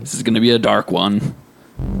 Thank you. This is going to be a dark one.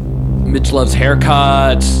 Mitch loves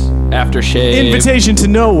haircuts, aftershave. Invitation to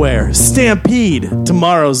Nowhere, Stampede,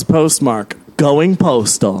 tomorrow's postmark, going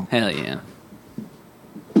postal. Hell yeah.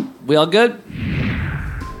 We all good?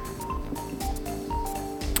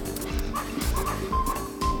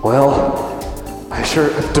 Well, I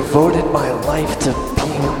sure have devoted my life to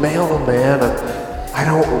being a mailman. I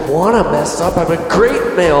don't want to mess up. I'm a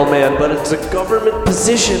great mailman, but it's a government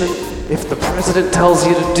position, and if the president tells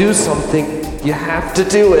you to do something, you have to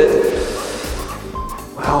do it.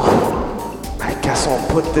 Well, I guess I'll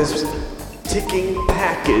put this ticking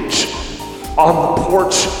package on the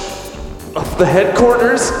porch of the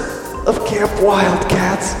headquarters of Camp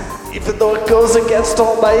Wildcats, even though it goes against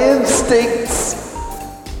all my instincts.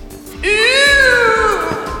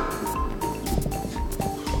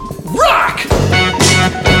 Rock!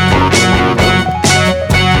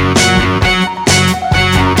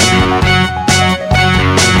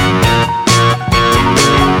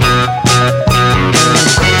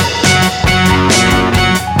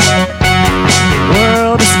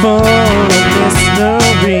 World is full of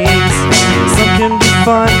mysteries. Some can be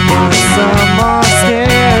fun, but some are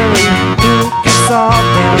scary. Who can solve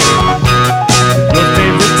them? Your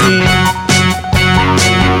favorite team.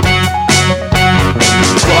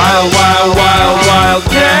 Wild, wild, wild, wild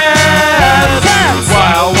cats.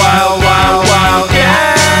 Wild, wild, wild, wild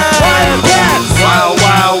cats. Wild,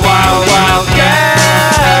 wild, wild, wild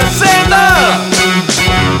cats. And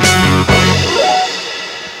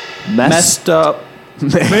Messed up.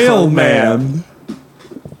 Mailman.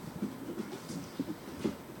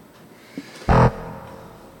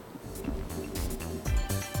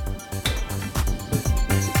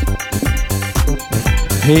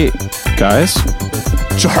 Hey, guys.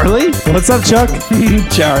 Charlie? What's up, Chuck?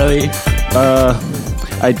 Charlie.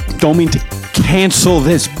 I don't mean to cancel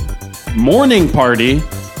this morning party.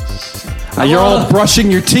 You're all brushing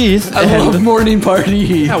your teeth. I love morning party.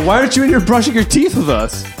 Yeah, why aren't you in here brushing your teeth with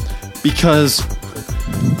us? Because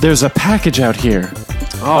there's a package out here.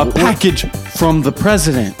 A package from the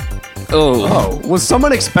president. Oh. Was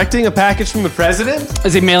someone expecting a package from the president?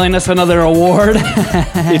 Is he mailing us another award?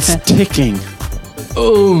 It's ticking.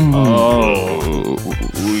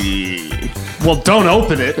 Well, don't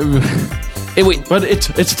open it. Wait, But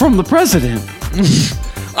it's from the president.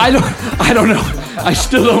 I don't know. I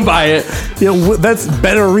still don't buy it. That's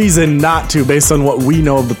better reason not to, based on what we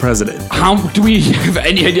know of the president. How do we have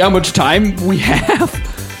any idea how much time we have?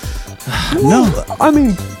 No. I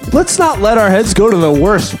mean, let's not let our heads go to the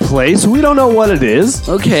worst place. We don't know what it is.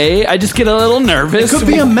 Okay, I just get a little nervous. Could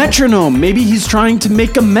be a metronome. Maybe he's trying to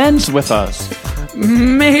make amends with us.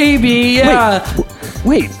 Maybe, yeah.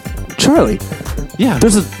 Wait, Charlie. Yeah.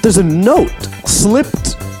 There's a note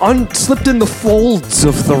slipped in the folds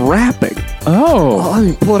of the wrapping. Oh. Let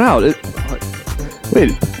me pull it out.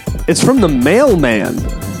 Wait, it's from the mailman.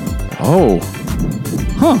 Oh.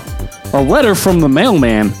 Huh. A letter from the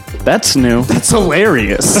mailman. That's new. That's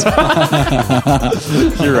hilarious.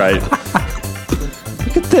 You're right.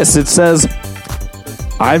 Look at this. It says,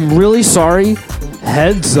 "I'm really sorry.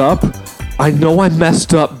 Heads up. I know I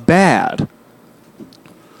messed up bad."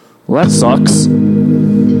 Well, that sucks.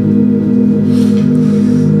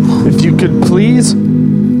 If you could please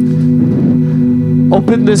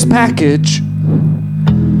open this package.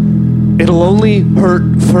 It'll only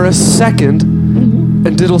hurt for a second,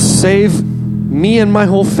 and it'll save me and my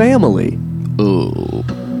whole family. Ooh.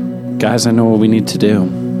 Guys, I know what we need to do.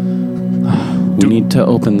 We need to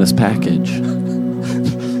open this package. Wait.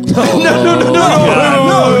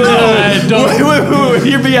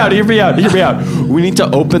 Hear me out. We need to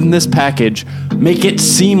open this package, make it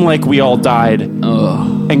seem like we all died,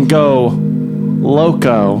 and go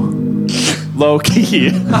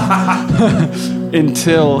low-key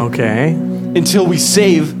until we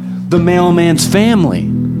save the mailman's family.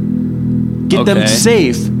 Get them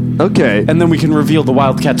safe. Okay. And then we can reveal the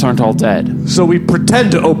Wildcats aren't all dead. So we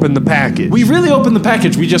pretend to open the package. We really open the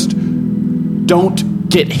package. We just don't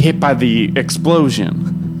get hit by the explosion.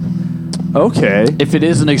 Okay. If it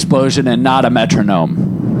is an explosion and not a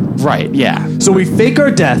metronome. Right, yeah. So we fake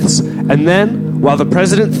our deaths, and then, while the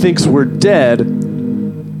president thinks we're dead...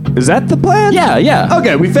 Is that the plan? Yeah.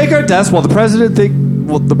 Okay, we fake our deaths while the president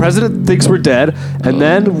thinks we're dead, and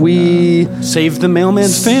then we... Save the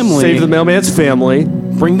mailman's family. Save the mailman's family.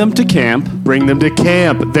 Bring them to camp.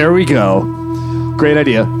 There we go. Great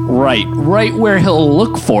idea. Right where he'll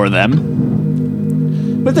look for them.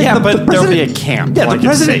 But there'll be a camp. Yeah, like the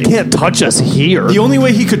it's president safe. can't touch us here. The only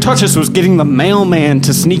way he could touch us was getting the mailman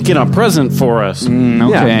to sneak in a present for us. Yeah,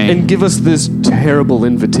 Okay. and give us this terrible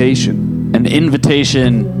invitation. An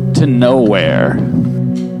invitation to nowhere.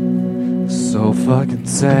 So fucking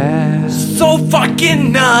sad. So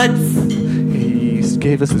fucking nuts. He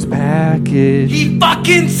gave us this package. He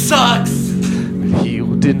fucking sucks. He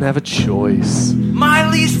didn't have a choice. My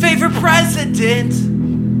least favorite president.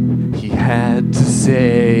 He had to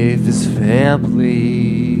save his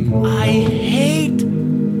family. I hate,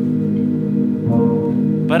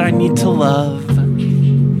 but I need to love.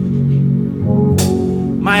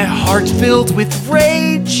 My heart's filled with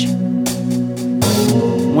rage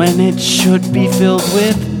when it should be filled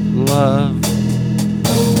with love.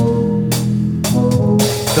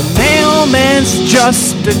 The mailman's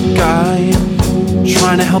just a guy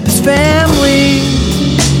trying to help his family.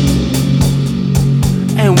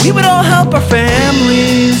 And we would all help our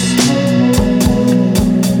families,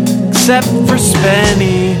 except for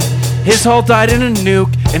Spenny. His hull died in a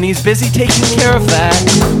nuke, and he's busy taking care of that.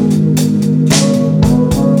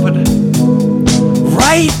 But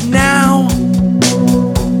right now,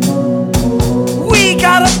 we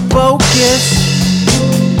gotta focus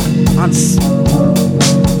on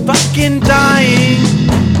fucking dying.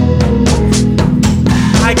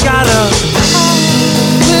 I got a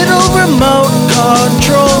little remote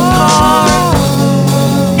control car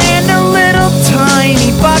and a little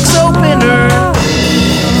tiny box opener.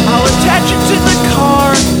 I'll attach it to the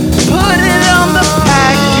car, put it on the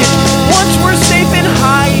package. Once we're safe in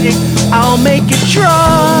hiding, I'll make it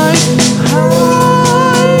dry.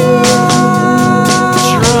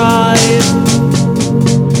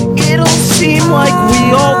 It'll seem like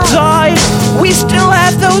we all died. We still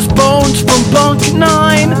have those bones from Bunk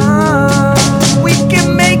 9. We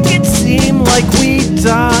can make it seem like we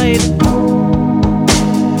died.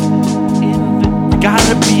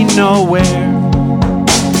 Gotta be nowhere.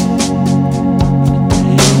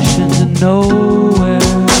 To nowhere.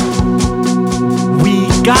 We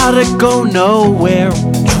gotta go nowhere.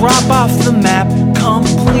 Drop off the map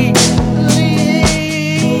completely.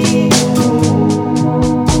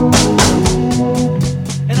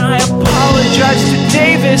 And I apologize to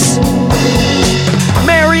Davis,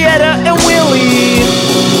 Marietta, and Willie,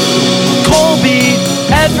 Colby,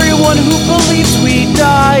 everyone who believes we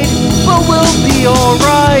died, but we'll be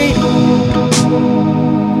alright.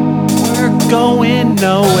 We're going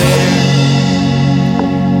nowhere,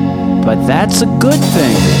 but that's a good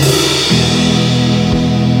thing.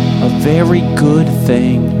 A very good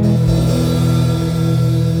thing.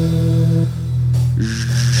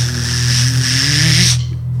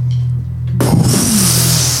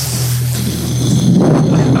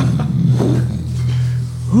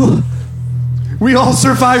 We all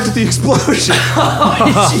survived the explosion.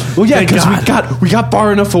 Well, yeah, because we got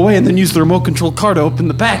far enough away and then used the remote control car to open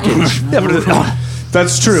the package. Yeah, but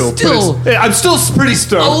that's true. Still- but I'm still pretty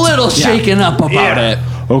stoked. A little shaken up about it.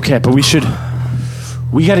 Okay, but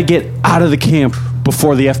we got to get out of the camp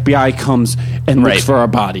before the FBI comes and looks for our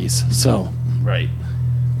bodies. So, Right.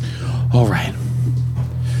 all right.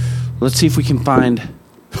 Let's see if we can find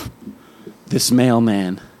this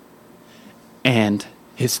mailman and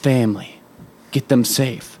his family. Get them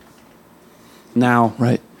safe. Now,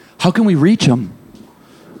 Right. How can we reach him?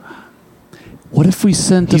 What if we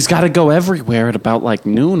sent he's got to go everywhere at about like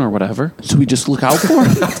noon or whatever. so we just look out for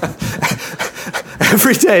him?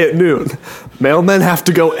 Every day at noon, mailmen have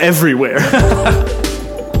to go everywhere.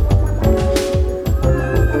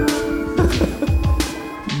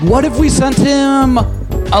 What if we sent him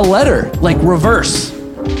a letter, like reverse?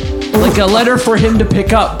 Like a letter for him to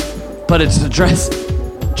pick up, but it's addressed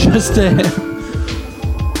just to him.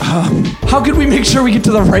 How could we make sure we get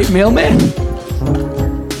to the right mailman?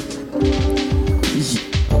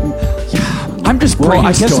 I'm just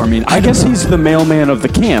brainstorming. I guess he's the mailman of the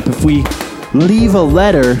camp. If we leave a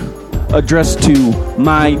letter addressed to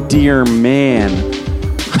my dear man,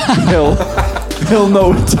 he'll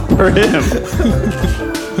know it's for him.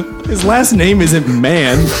 His last name isn't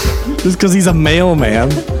Man, just because he's a mailman.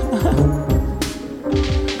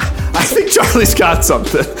 I think Charlie's got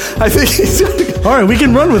something. I think he's. All right, we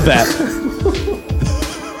can run with that.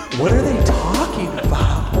 What are they talking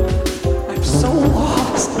about? I'm so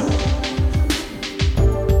lost.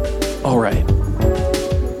 All right.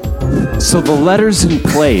 So the letter's in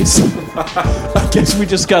place. I guess we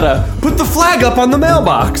just gotta. Put the flag up on the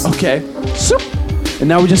mailbox. Okay. And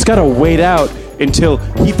now we just gotta wait out until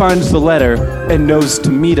he finds the letter and knows to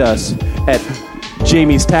meet us at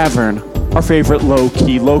Jamie's Tavern, our favorite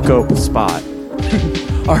low-key loco spot.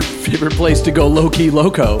 Our favorite place to go low-key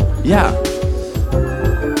loco. Yeah.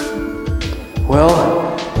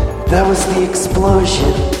 Well, that was the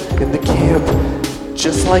explosion in the camp.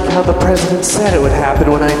 Just like how the president said it would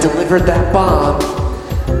happen when I delivered that bomb.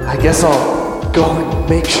 I guess I'll go and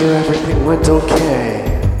make sure everything went okay.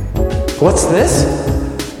 What's this?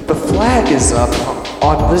 The flag is up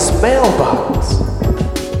on this mailbox.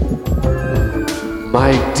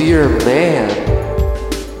 My dear man.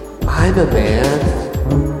 I'm a man.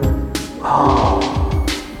 Oh.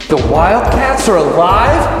 The Wildcats are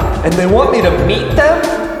alive? And they want me to meet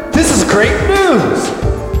them? This is great news!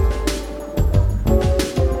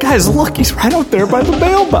 Guys, look, he's right out there by the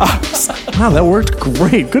mailbox. Wow, that worked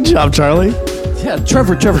great. Good job, Charlie. Yeah,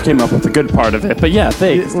 Trevor came up with the good part of it, but yeah,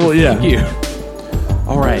 thanks. Well, yeah. Thank you.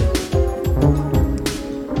 All right.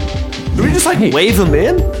 Do we just wave him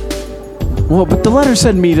in? Well, but the letter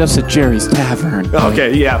said meet us at Jerry's Tavern.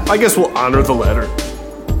 Okay, yeah. I guess we'll honor the letter.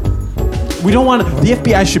 We don't want the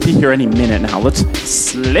FBI should be here any minute now. Let's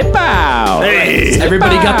slip out. Hey,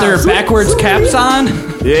 Everybody got their backwards caps on?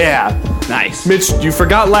 yeah. Nice. Mitch, you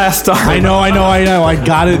forgot last time. I know. I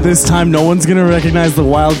got it this time. No one's going to recognize the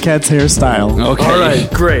Wildcats hairstyle. Okay. All right,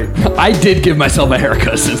 great. I did give myself a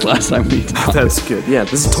haircut since last time we talked. That's good. Yeah,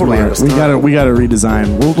 this is totally We got to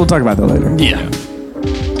redesign. We'll talk about that later. Yeah.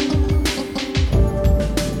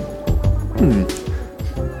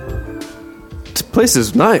 This place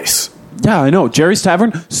is nice. Yeah, I know. Jerry's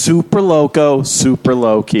Tavern, super loco, super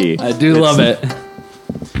low key. I do love it.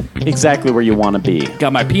 Exactly where you want to be.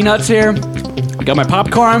 Got my peanuts here. Got my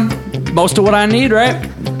popcorn. Most of what I need, right?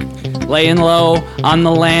 Laying low on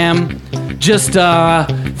the lamb. Just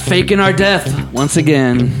faking our death once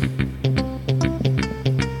again.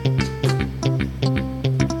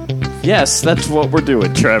 Yes, that's what we're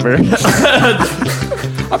doing, Trevor. I'm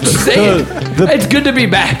just saying. It's good to be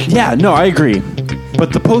back. Yeah, no, I agree.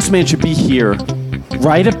 But the postman should be here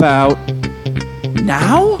right about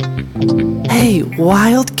now? Hey,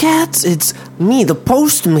 Wildcats, it's me, the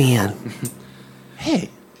postman. Hey.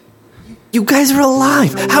 You guys are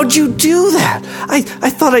alive. How'd you do that? I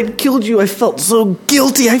thought I'd killed you. I felt so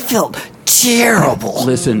guilty. I felt terrible.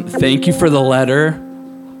 Listen, thank you for the letter.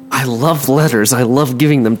 I love letters. I love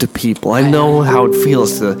giving them to people. I know how it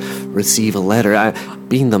feels to receive a letter.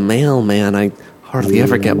 Being the mailman, I hardly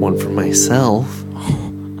ever get one for myself.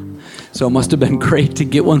 So it must have been great to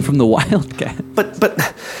get one from the Wildcat.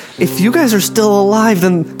 But if you guys are still alive,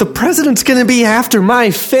 then the president's gonna be after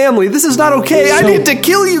my family. This is not okay. I need to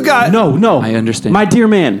kill you guys. No. I understand. My dear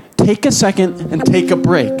man, take a second and take a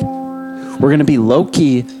break. We're going to be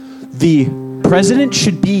low-key. The president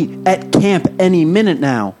should be at camp any minute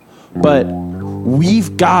now. But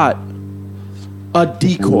we've got a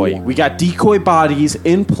decoy. We got decoy bodies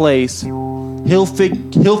in place. He'll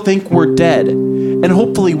think we're dead. And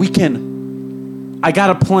hopefully we can... I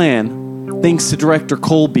got a plan, thanks to Director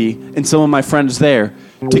Colby and some of my friends there,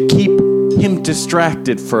 to keep him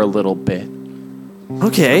distracted for a little bit.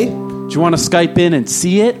 Okay. Do you want to Skype in and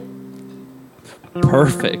see it?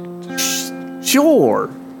 Perfect.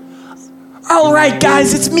 Sure. All right,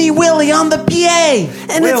 guys, it's me, Willie, on the PA.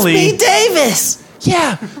 And Willie. it's me, Davis.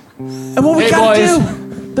 Yeah. And what we Hey, gotta boys.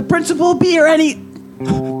 do, the principal will be here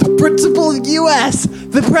the principal U.S.,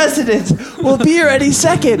 the president, will be here any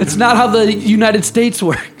second. It's not how the United States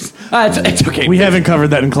works. It's okay. We haven't covered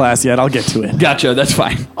that in class yet. I'll get to it. Gotcha, that's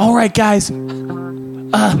fine. All right, guys.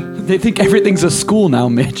 They think everything's a school now,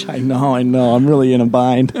 Mitch. I know. I'm really in a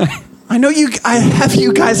bind. I know I have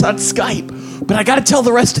you guys on Skype, but I gotta tell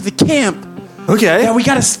the rest of the camp Okay. that we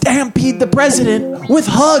gotta stampede the president with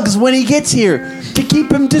hugs when he gets here to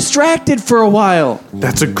keep him distracted for a while.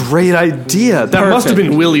 That's a great idea. That must have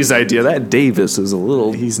been Willie's idea. That Davis is a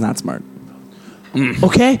little... He's not smart.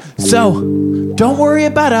 Okay, so don't worry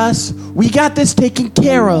about us. We got this taken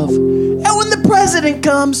care of. And when the president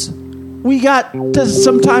comes, we got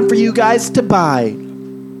some time for you guys to buy.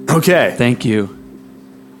 Okay. Thank you.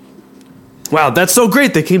 Wow, that's so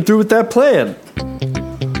great. They came through with that plan.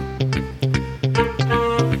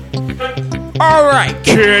 All right,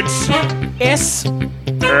 kids.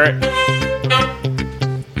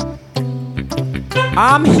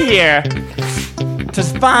 I'm here to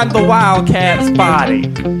find the Wildcat's body.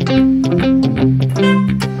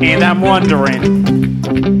 And I'm wondering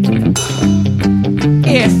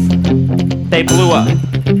if they blew up.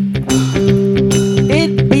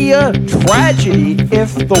 It'd be a tragedy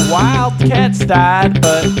if the Wildcats died,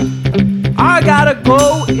 but I gotta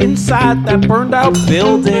go inside that burned out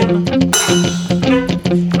building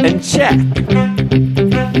and check.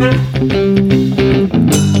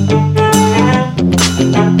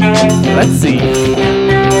 Let's see.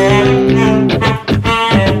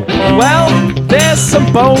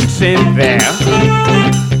 some bones in there.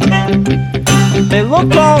 They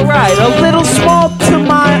look alright, a little small to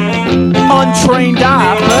my untrained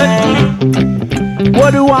eye, but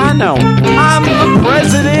what do I know? I'm the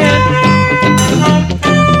president,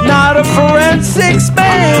 not a forensics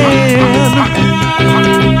man.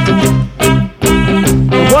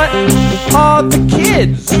 What are the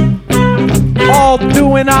kids all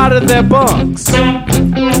doing out of their bunks?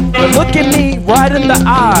 They're looking me right in the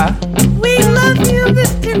eye. We love you,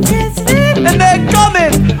 Mr. President. And they're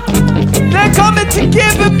coming to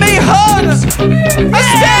give me hugs. A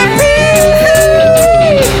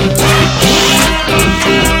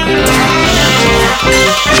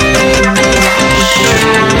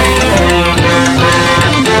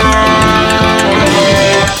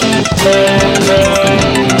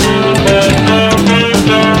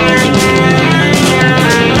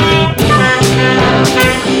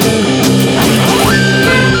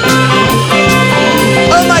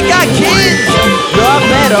Oh my God, kids! You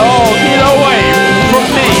better all get away from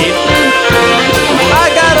me. I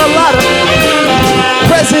got a lot of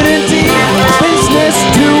presidency business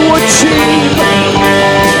to achieve.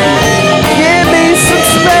 Give me some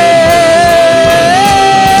space.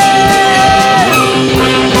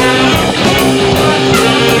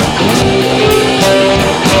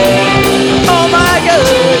 Oh my God,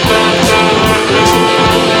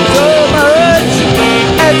 so much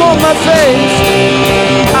egg on my face.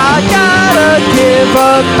 I gotta give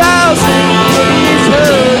 1,000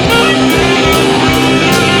 reasons,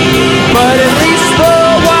 but at least the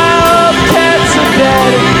Wildcats are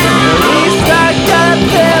dead. At least I got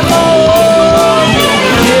them all.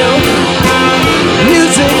 Yeah.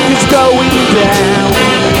 Music is going down.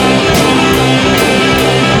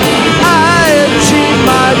 I achieved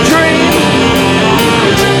my dream,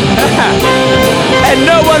 and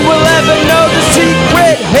no one will ever know the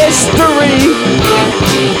secret history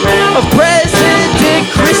of President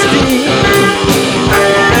Christie.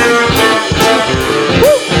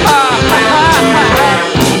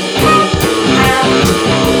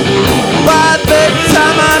 By the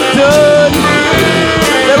time I'm done,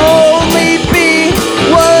 there will only be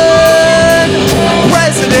one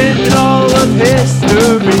president in all of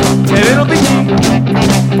history, and it'll be me.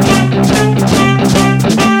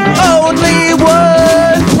 Only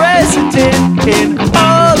one president in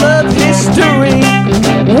all of history.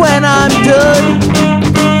 When I'm done,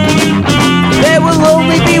 there will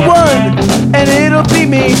only be one, and it'll be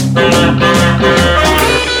me.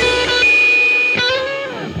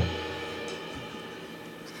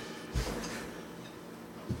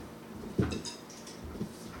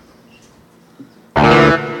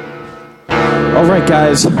 All right,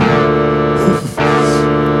 guys.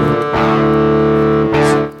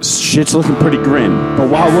 Shit's looking pretty grim, but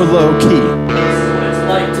while we're low key,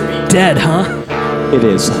 Dead, huh? it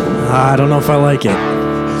is. I don't know if I like it.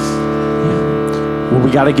 What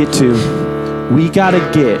we gotta get to, we gotta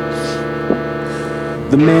get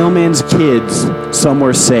the mailman's kids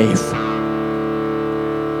somewhere safe.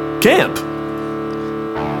 Camp.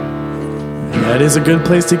 That is a good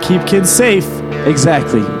place to keep kids safe.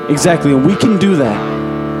 Exactly, and we can do that.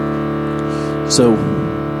 So,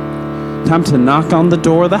 time to knock on the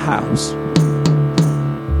door of the house.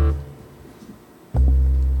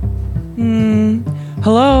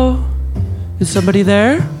 Hello? Is somebody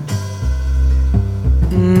there?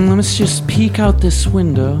 Let's just peek out this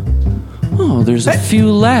window. Oh, there's a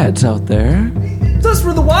few lads out there. Those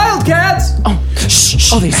were the Wildcats. Oh,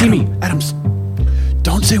 shh. Oh, they see me. Adams,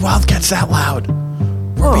 don't say Wildcats out loud.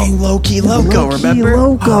 We're being low-key loco, remember?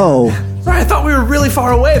 Loco. Sorry, I thought we were really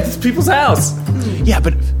far away at this people's house. Yeah,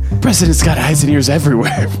 but President's got eyes and ears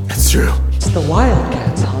everywhere. That's true. It's the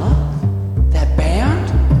Wildcats, huh? That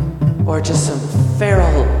band? Or just some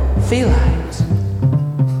feral felines?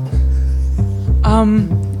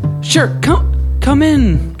 Sure. Come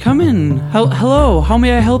in. Hello. How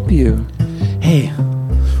may I help you? Hey,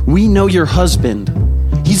 we know your husband.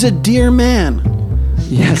 He's a dear man.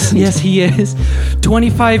 Yes, he is.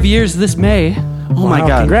 25 years this May. Oh my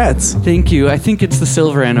God. Congrats. Thank you. I think it's the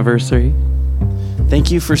silver anniversary.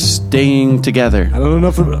 Thank you for staying together. I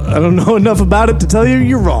don't know enough about it to tell you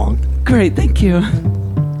you're wrong. Great, thank you.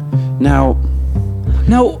 Now,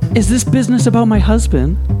 is this business about my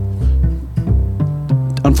husband?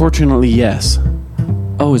 unfortunately, yes.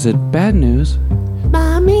 Oh, is it bad news?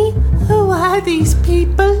 Mommy, who are these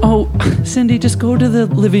people? Oh, Cindy, just go to the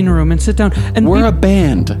living room and sit down. And We're a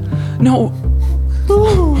band. No.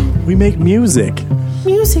 Ooh, We make music.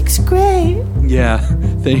 music's great. Yeah,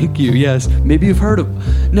 thank you. Yes, maybe you've heard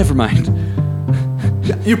of. Never mind.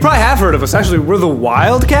 You probably have heard of us. Actually, we're the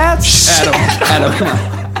Wildcats. Adam, come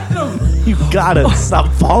on. You gotta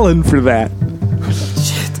stop falling for that.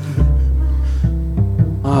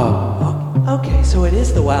 Okay, so it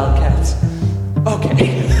is the Wildcats.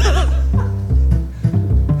 Okay.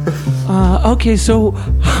 Okay, so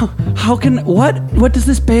what does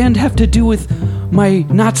this band have to do with my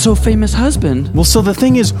not so famous husband? Well, so the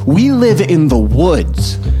thing is, we live in the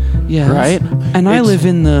woods. Yes. Right? And I live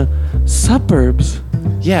in the suburbs.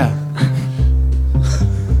 Yeah.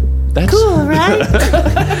 That's Cool, right?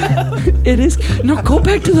 It is. No, go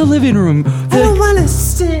back to the living room. I don't want to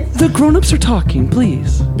sit. The grown-ups are talking,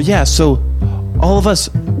 please. But yeah, so all of us,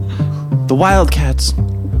 the Wildcats,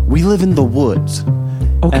 we live in the woods.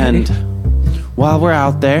 Okay. And while we're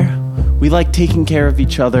out there, we like taking care of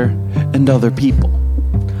each other and other people.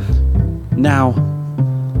 Now,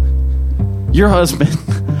 your husband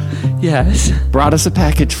Yes. brought us a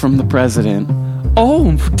package from the president.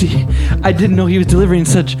 Oh, I didn't know he was delivering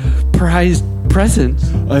such prized presents.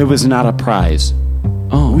 It was not a prize.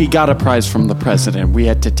 Oh. We got a prize from the president. We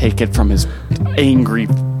had to take it from his angry,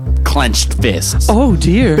 clenched fists. Oh,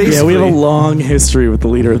 dear. Yeah, we have a long history with the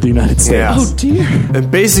leader of the United States. Yeah. Oh, dear.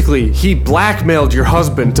 And basically, he blackmailed your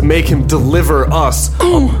husband to make him deliver us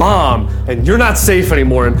a bomb, and you're not safe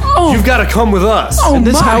anymore, and you've got to come with us. Oh, And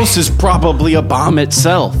this my. house is probably a bomb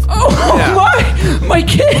itself. Oh, Yeah. my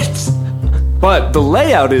kids. But the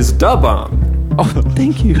layout is da bomb. Oh,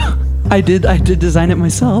 thank you. I did design it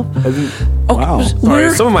myself. Wow.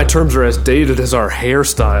 Sorry, some of my terms are as dated as our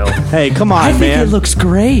hairstyle. Hey, come I on, think man. it looks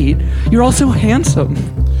great. You're also handsome.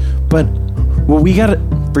 But what we got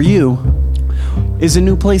for you is a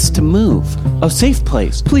new place to move. A safe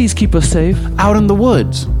place. Please keep us safe. Out in the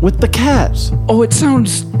woods with the cats. Oh, it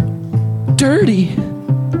sounds dirty.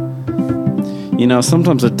 You know,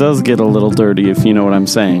 sometimes it does get a little dirty, if you know what I'm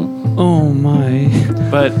saying. Oh, my.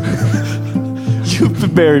 But you've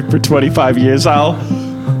been married for 25 years, Al.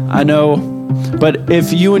 I know. But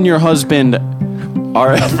if you and your husband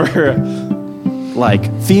are ever, like,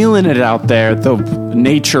 feeling it out there, the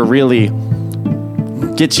nature really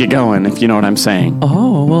gets you going, if you know what I'm saying.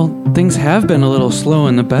 Oh, well, things have been a little slow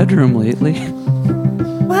in the bedroom lately.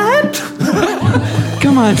 What?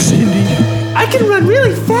 Come on, Cindy. I can run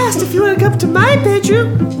really fast if you want to come to my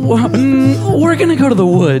bedroom. Well, we're gonna go to the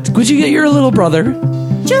woods. Could you get your little brother?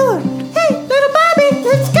 Sure. Hey, little Bobby,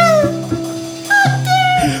 let's go.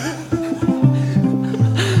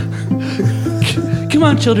 Come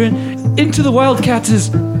on, children. Into the Wildcats'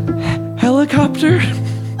 helicopter.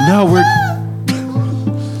 No,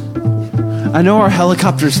 I know our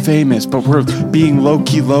helicopter's famous, but we're being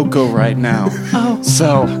low-key loco right now. Oh.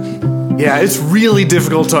 So, Yeah, it's really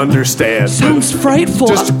difficult to understand. Sounds frightful.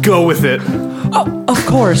 Just go with it. Oh, of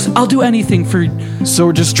course. I'll do anything for... so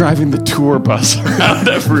we're just driving the tour bus around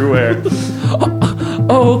everywhere.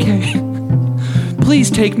 Oh, okay. Please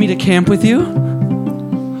take me to camp with you.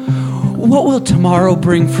 What will tomorrow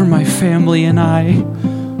bring for my family and I?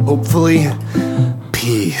 Hopefully,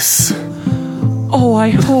 peace. Oh, I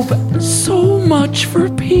hope so much for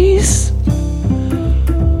peace.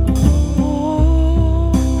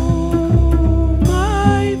 Oh,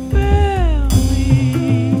 my family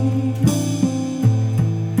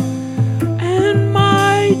and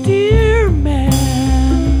my dear man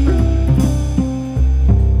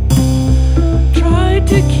tried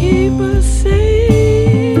to keep us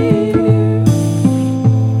safe.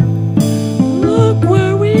 Look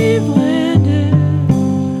where we've landed.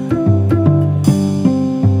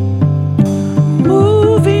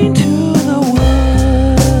 Moving to the woods.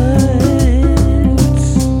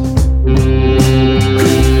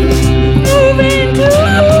 Moving to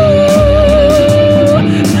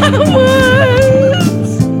the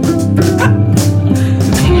woods.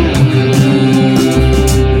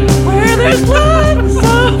 Where there's lots of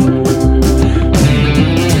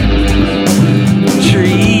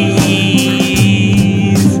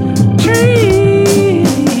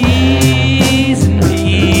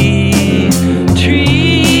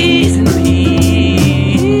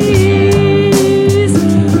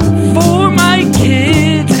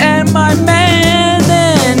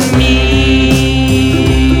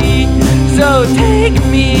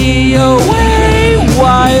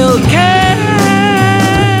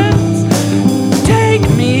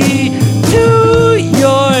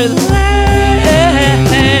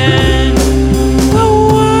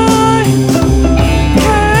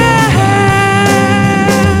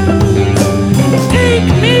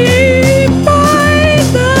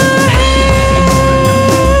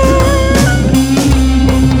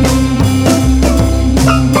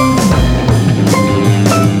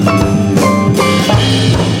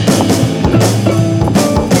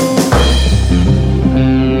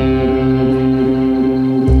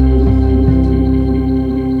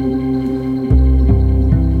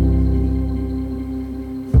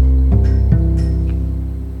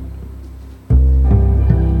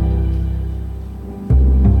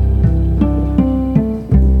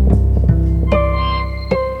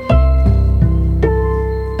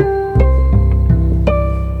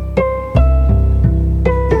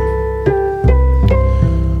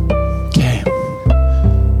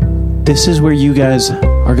this is where you guys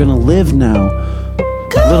are gonna live now.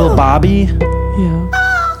 Little Bobby, Yeah.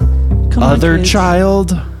 Come other on, kids.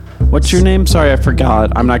 child. What's your name? Sorry, I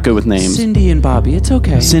forgot. I'm not good with names. Cindy and Bobby. It's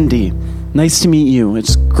okay. Cindy, nice to meet you.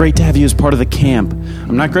 It's great to have you as part of the camp.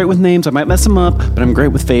 I'm not great with names. I might mess them up, but I'm great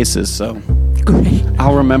with faces, so Great.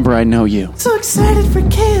 I'll remember I know you. So excited for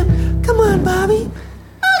camp. Come on, Bobby.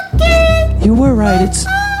 You were right.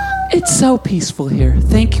 It's so peaceful here.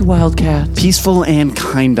 Thank you, Wildcat. Peaceful and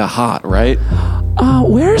kinda hot, right?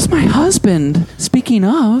 Where's my husband? Speaking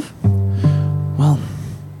of. Well,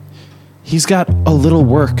 he's got a little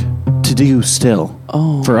work to do still.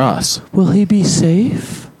 Oh. For us. Will he be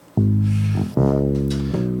safe?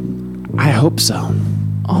 I hope so.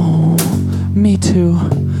 Oh, me too.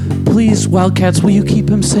 Please, Wildcats, will you keep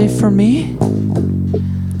him safe for me?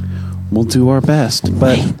 We'll do our best,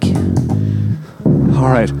 but Thank you. All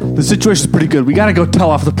right, the situation's pretty good. We gotta go tell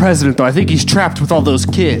off the president, though. I think he's trapped with all those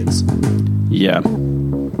kids. yeah.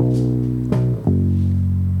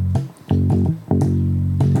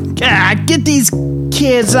 Get these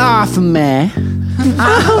kids off me.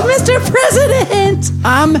 Oh, Mr. President!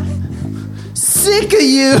 I'm sick of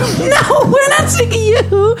you. No, we're not sick of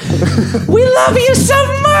you. We love you so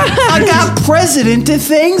much. I got president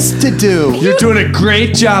things to do. You're doing a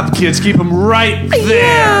great job, kids. Keep them right there.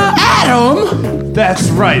 Yeah. Adam, That's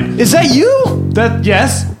right. is that you?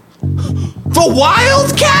 Yes? The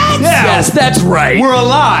Wildcats? Yeah. Yes, that's right. We're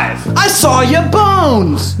alive. I saw your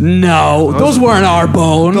bones. No, those weren't our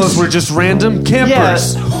bones. Those were just random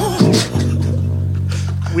campers.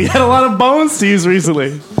 We had a lot of bones to use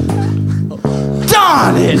recently.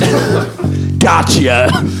 Darn it. Gotcha.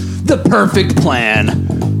 The perfect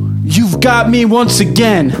plan. You've got me once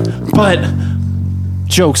again, but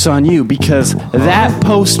joke's on you because that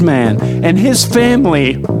postman and his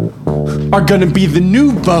family are gonna be the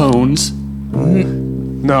new bones.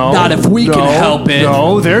 No. Not if we can help it.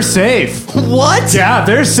 No, they're safe. What? Yeah,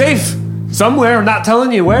 they're safe. Somewhere. I'm not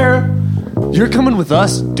telling you where. You're coming with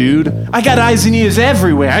us, dude. I got eyes and ears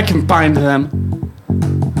everywhere. I can find them.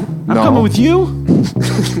 I'm coming with you?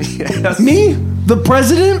 Yes. Me? The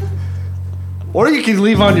president? Or you can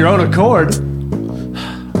leave on your own accord.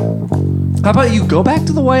 How about you go back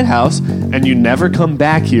to the White House and you never come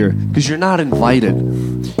back here because you're not invited.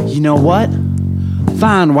 You know what?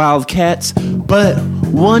 Fine, Wildcats, but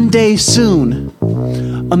one day soon,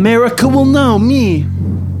 America will know me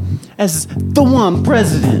as the one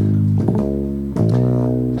president.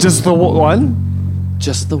 Just the one?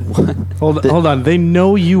 Just the one. Hold on. They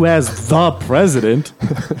know you as the president.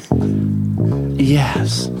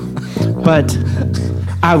 Yes, but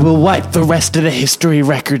I will wipe the rest of the history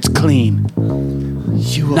records clean.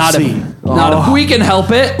 You will Not see. if we can help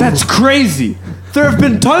it. That's crazy. There have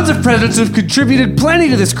been tons of presidents who've contributed plenty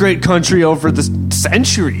to this great country over the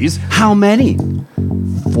centuries. How many?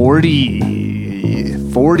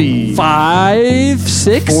 40, 5,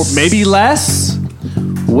 6, or maybe less.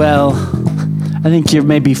 Well, I think you're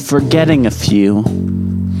maybe forgetting a few.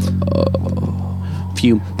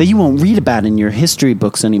 Few that you won't read about in your history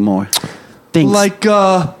books anymore. Things Like,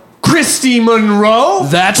 Christy Monroe?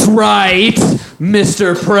 That's right,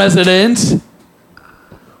 Mr. President.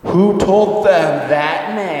 Who told them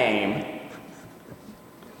that name?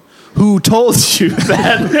 Who told you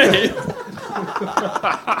that name?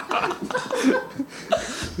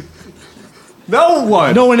 No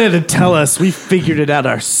one. No one had to tell us. We figured it out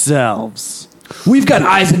ourselves. We've got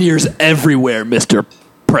eyes and ears everywhere, Mr.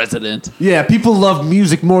 President. Yeah, people love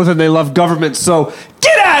music more than they love government, so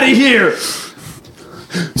get out of here!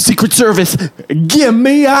 Secret Service, get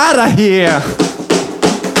me out of here!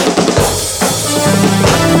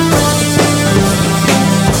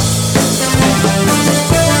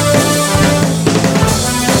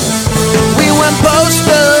 We went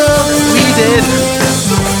postal, we did.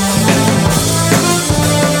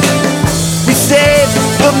 We saved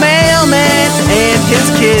the mailman and his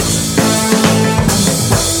kids.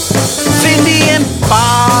 Cindy and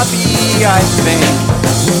Bobby, I think.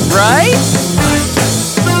 Right?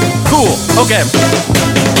 Cool, okay.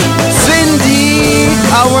 Cindy,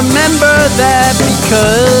 I'll remember that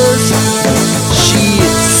because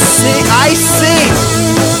I sing.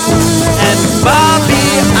 And Bobby,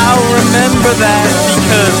 I'll remember that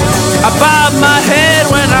because I bob my head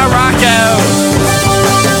when I rock out.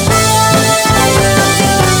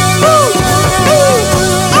 Ooh, ooh,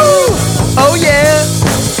 ooh. Oh yeah.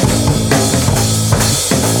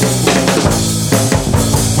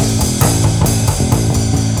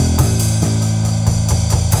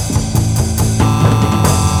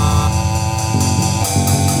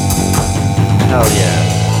 Hell yeah.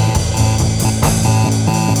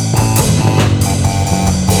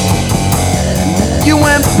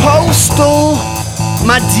 stole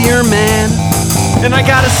my dear man. And I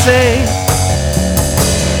gotta say,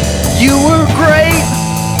 you were great,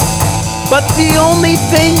 but the only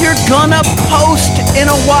thing you're gonna post in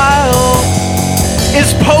a while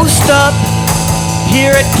is post up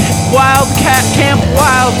here at Camp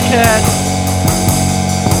Wildcat.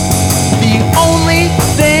 The only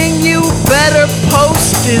thing you better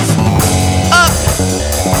post is up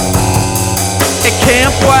at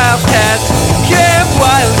Camp Wildcat. Camp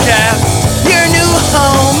Wildcat, your new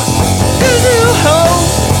home, your new home.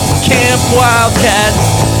 Camp Wildcat,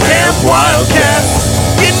 Camp Wildcat,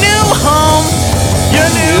 your new home, your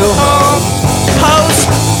new home. Post,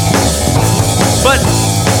 but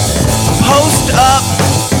post up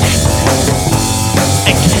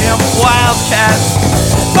at Camp Wildcat.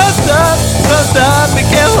 Post up at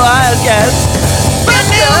Camp Wildcat.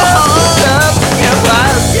 Post up at Camp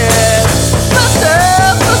Wildcat. Post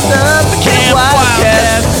up at Camp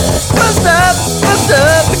Wildcat. Post up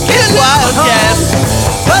at Camp Wildcat.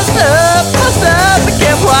 Post up at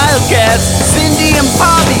Camp Wildcat. Cindy and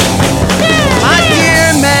Bobby, my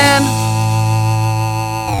dear man.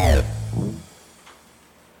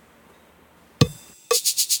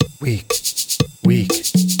 Weak.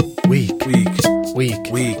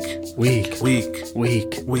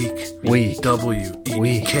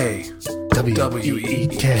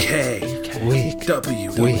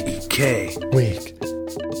 W-E-K. Weak.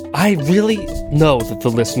 I really know that the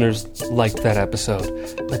listeners liked that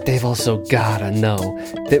episode, but they've also gotta know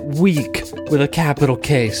that week with a capital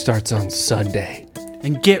K starts on Sunday.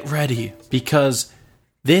 And get ready, because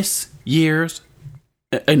this year's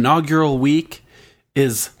inaugural week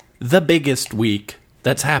is the biggest week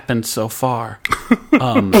that's happened so far.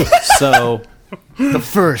 So the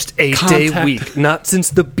first 8-day week, not since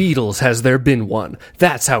the Beatles has there been one.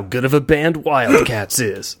 That's how good of a band Wildcats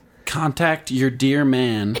is. Contact your dear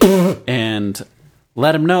man and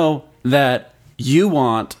let him know that you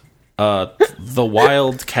want the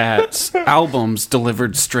Wildcats albums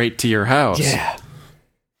delivered straight to your house. Yeah.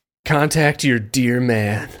 Contact your dear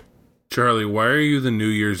man. Charlie, why are you the New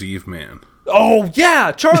Year's Eve man? Oh,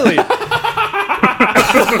 yeah, Charlie.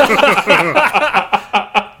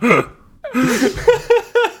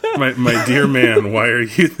 my dear man, why are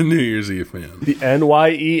you the New Year's Eve man? The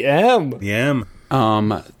NYEM. The M.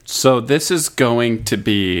 So this is going to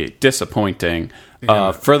be disappointing.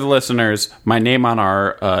 For the listeners, my name on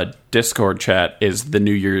our Discord chat is the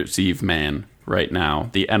New Year's Eve man right now,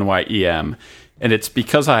 the NYEM. And it's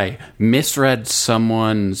because I misread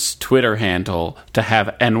someone's Twitter handle to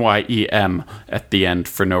have NYEM at the end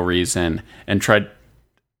for no reason, and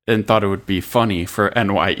thought it would be funny for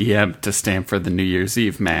NYEM to stand for the New Year's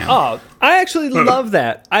Eve man. Oh, I actually love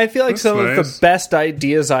that. I feel like some of the best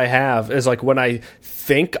ideas I have is like when I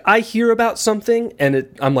think I hear about something and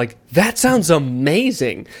I'm like, that sounds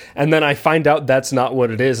amazing. And then I find out that's not what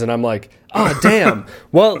it is. And I'm like, oh, damn.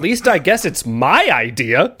 Well, at least I guess it's my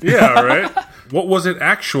idea. Yeah, right? What was it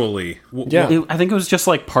actually? I think it was just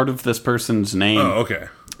like part of this person's name. Oh, okay.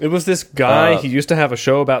 It was this guy. He used to have a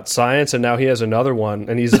show about science, and now he has another one.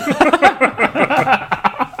 And he's he's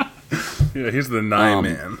the Nye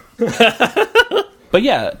man. But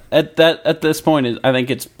yeah, at this point, I think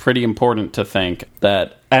it's pretty important to think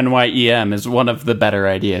that NYEM is one of the better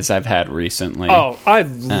ideas I've had recently. Oh, I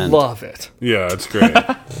love it. Yeah, it's great.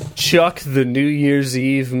 Chuck the New Year's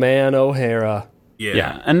Eve man O'Hara.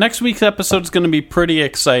 Yeah, and next week's episode is going to be pretty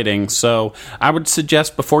exciting, so I would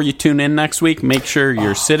suggest before you tune in next week, make sure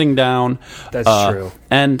you're sitting down. That's true.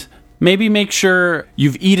 And maybe make sure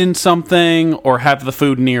you've eaten something or have the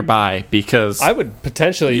food nearby, because I would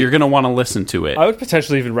potentially you're going to want to listen to it. I would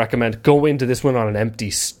potentially even recommend go into this one on an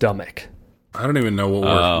empty stomach. I don't even know what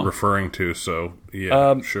we're referring to, so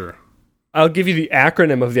yeah, sure. I'll give you the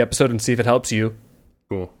acronym of the episode and see if it helps you.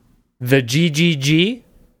 Cool. The GGG.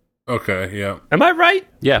 Okay, yeah. Am I right?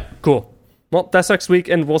 Yeah. Cool. Well, that's next week,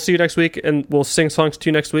 and we'll see you next week, and we'll sing songs to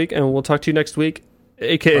you next week, and we'll talk to you next week,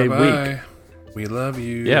 a.k.a. Bye-bye. week. We love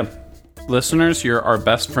you. Yeah. Listeners, you're our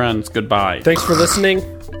best friends. Goodbye. Thanks for listening.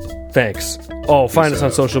 Thanks. Oh, find us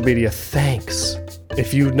on social media. Thanks.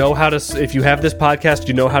 If you know how to, if you have this podcast,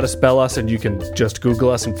 you know how to spell us, and you can just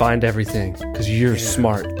Google us and find everything, because you're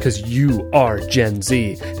smart, because you are Gen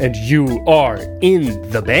Z, and you are in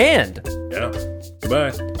the band. Yeah.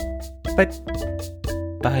 Goodbye. Bye.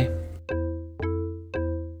 Bye.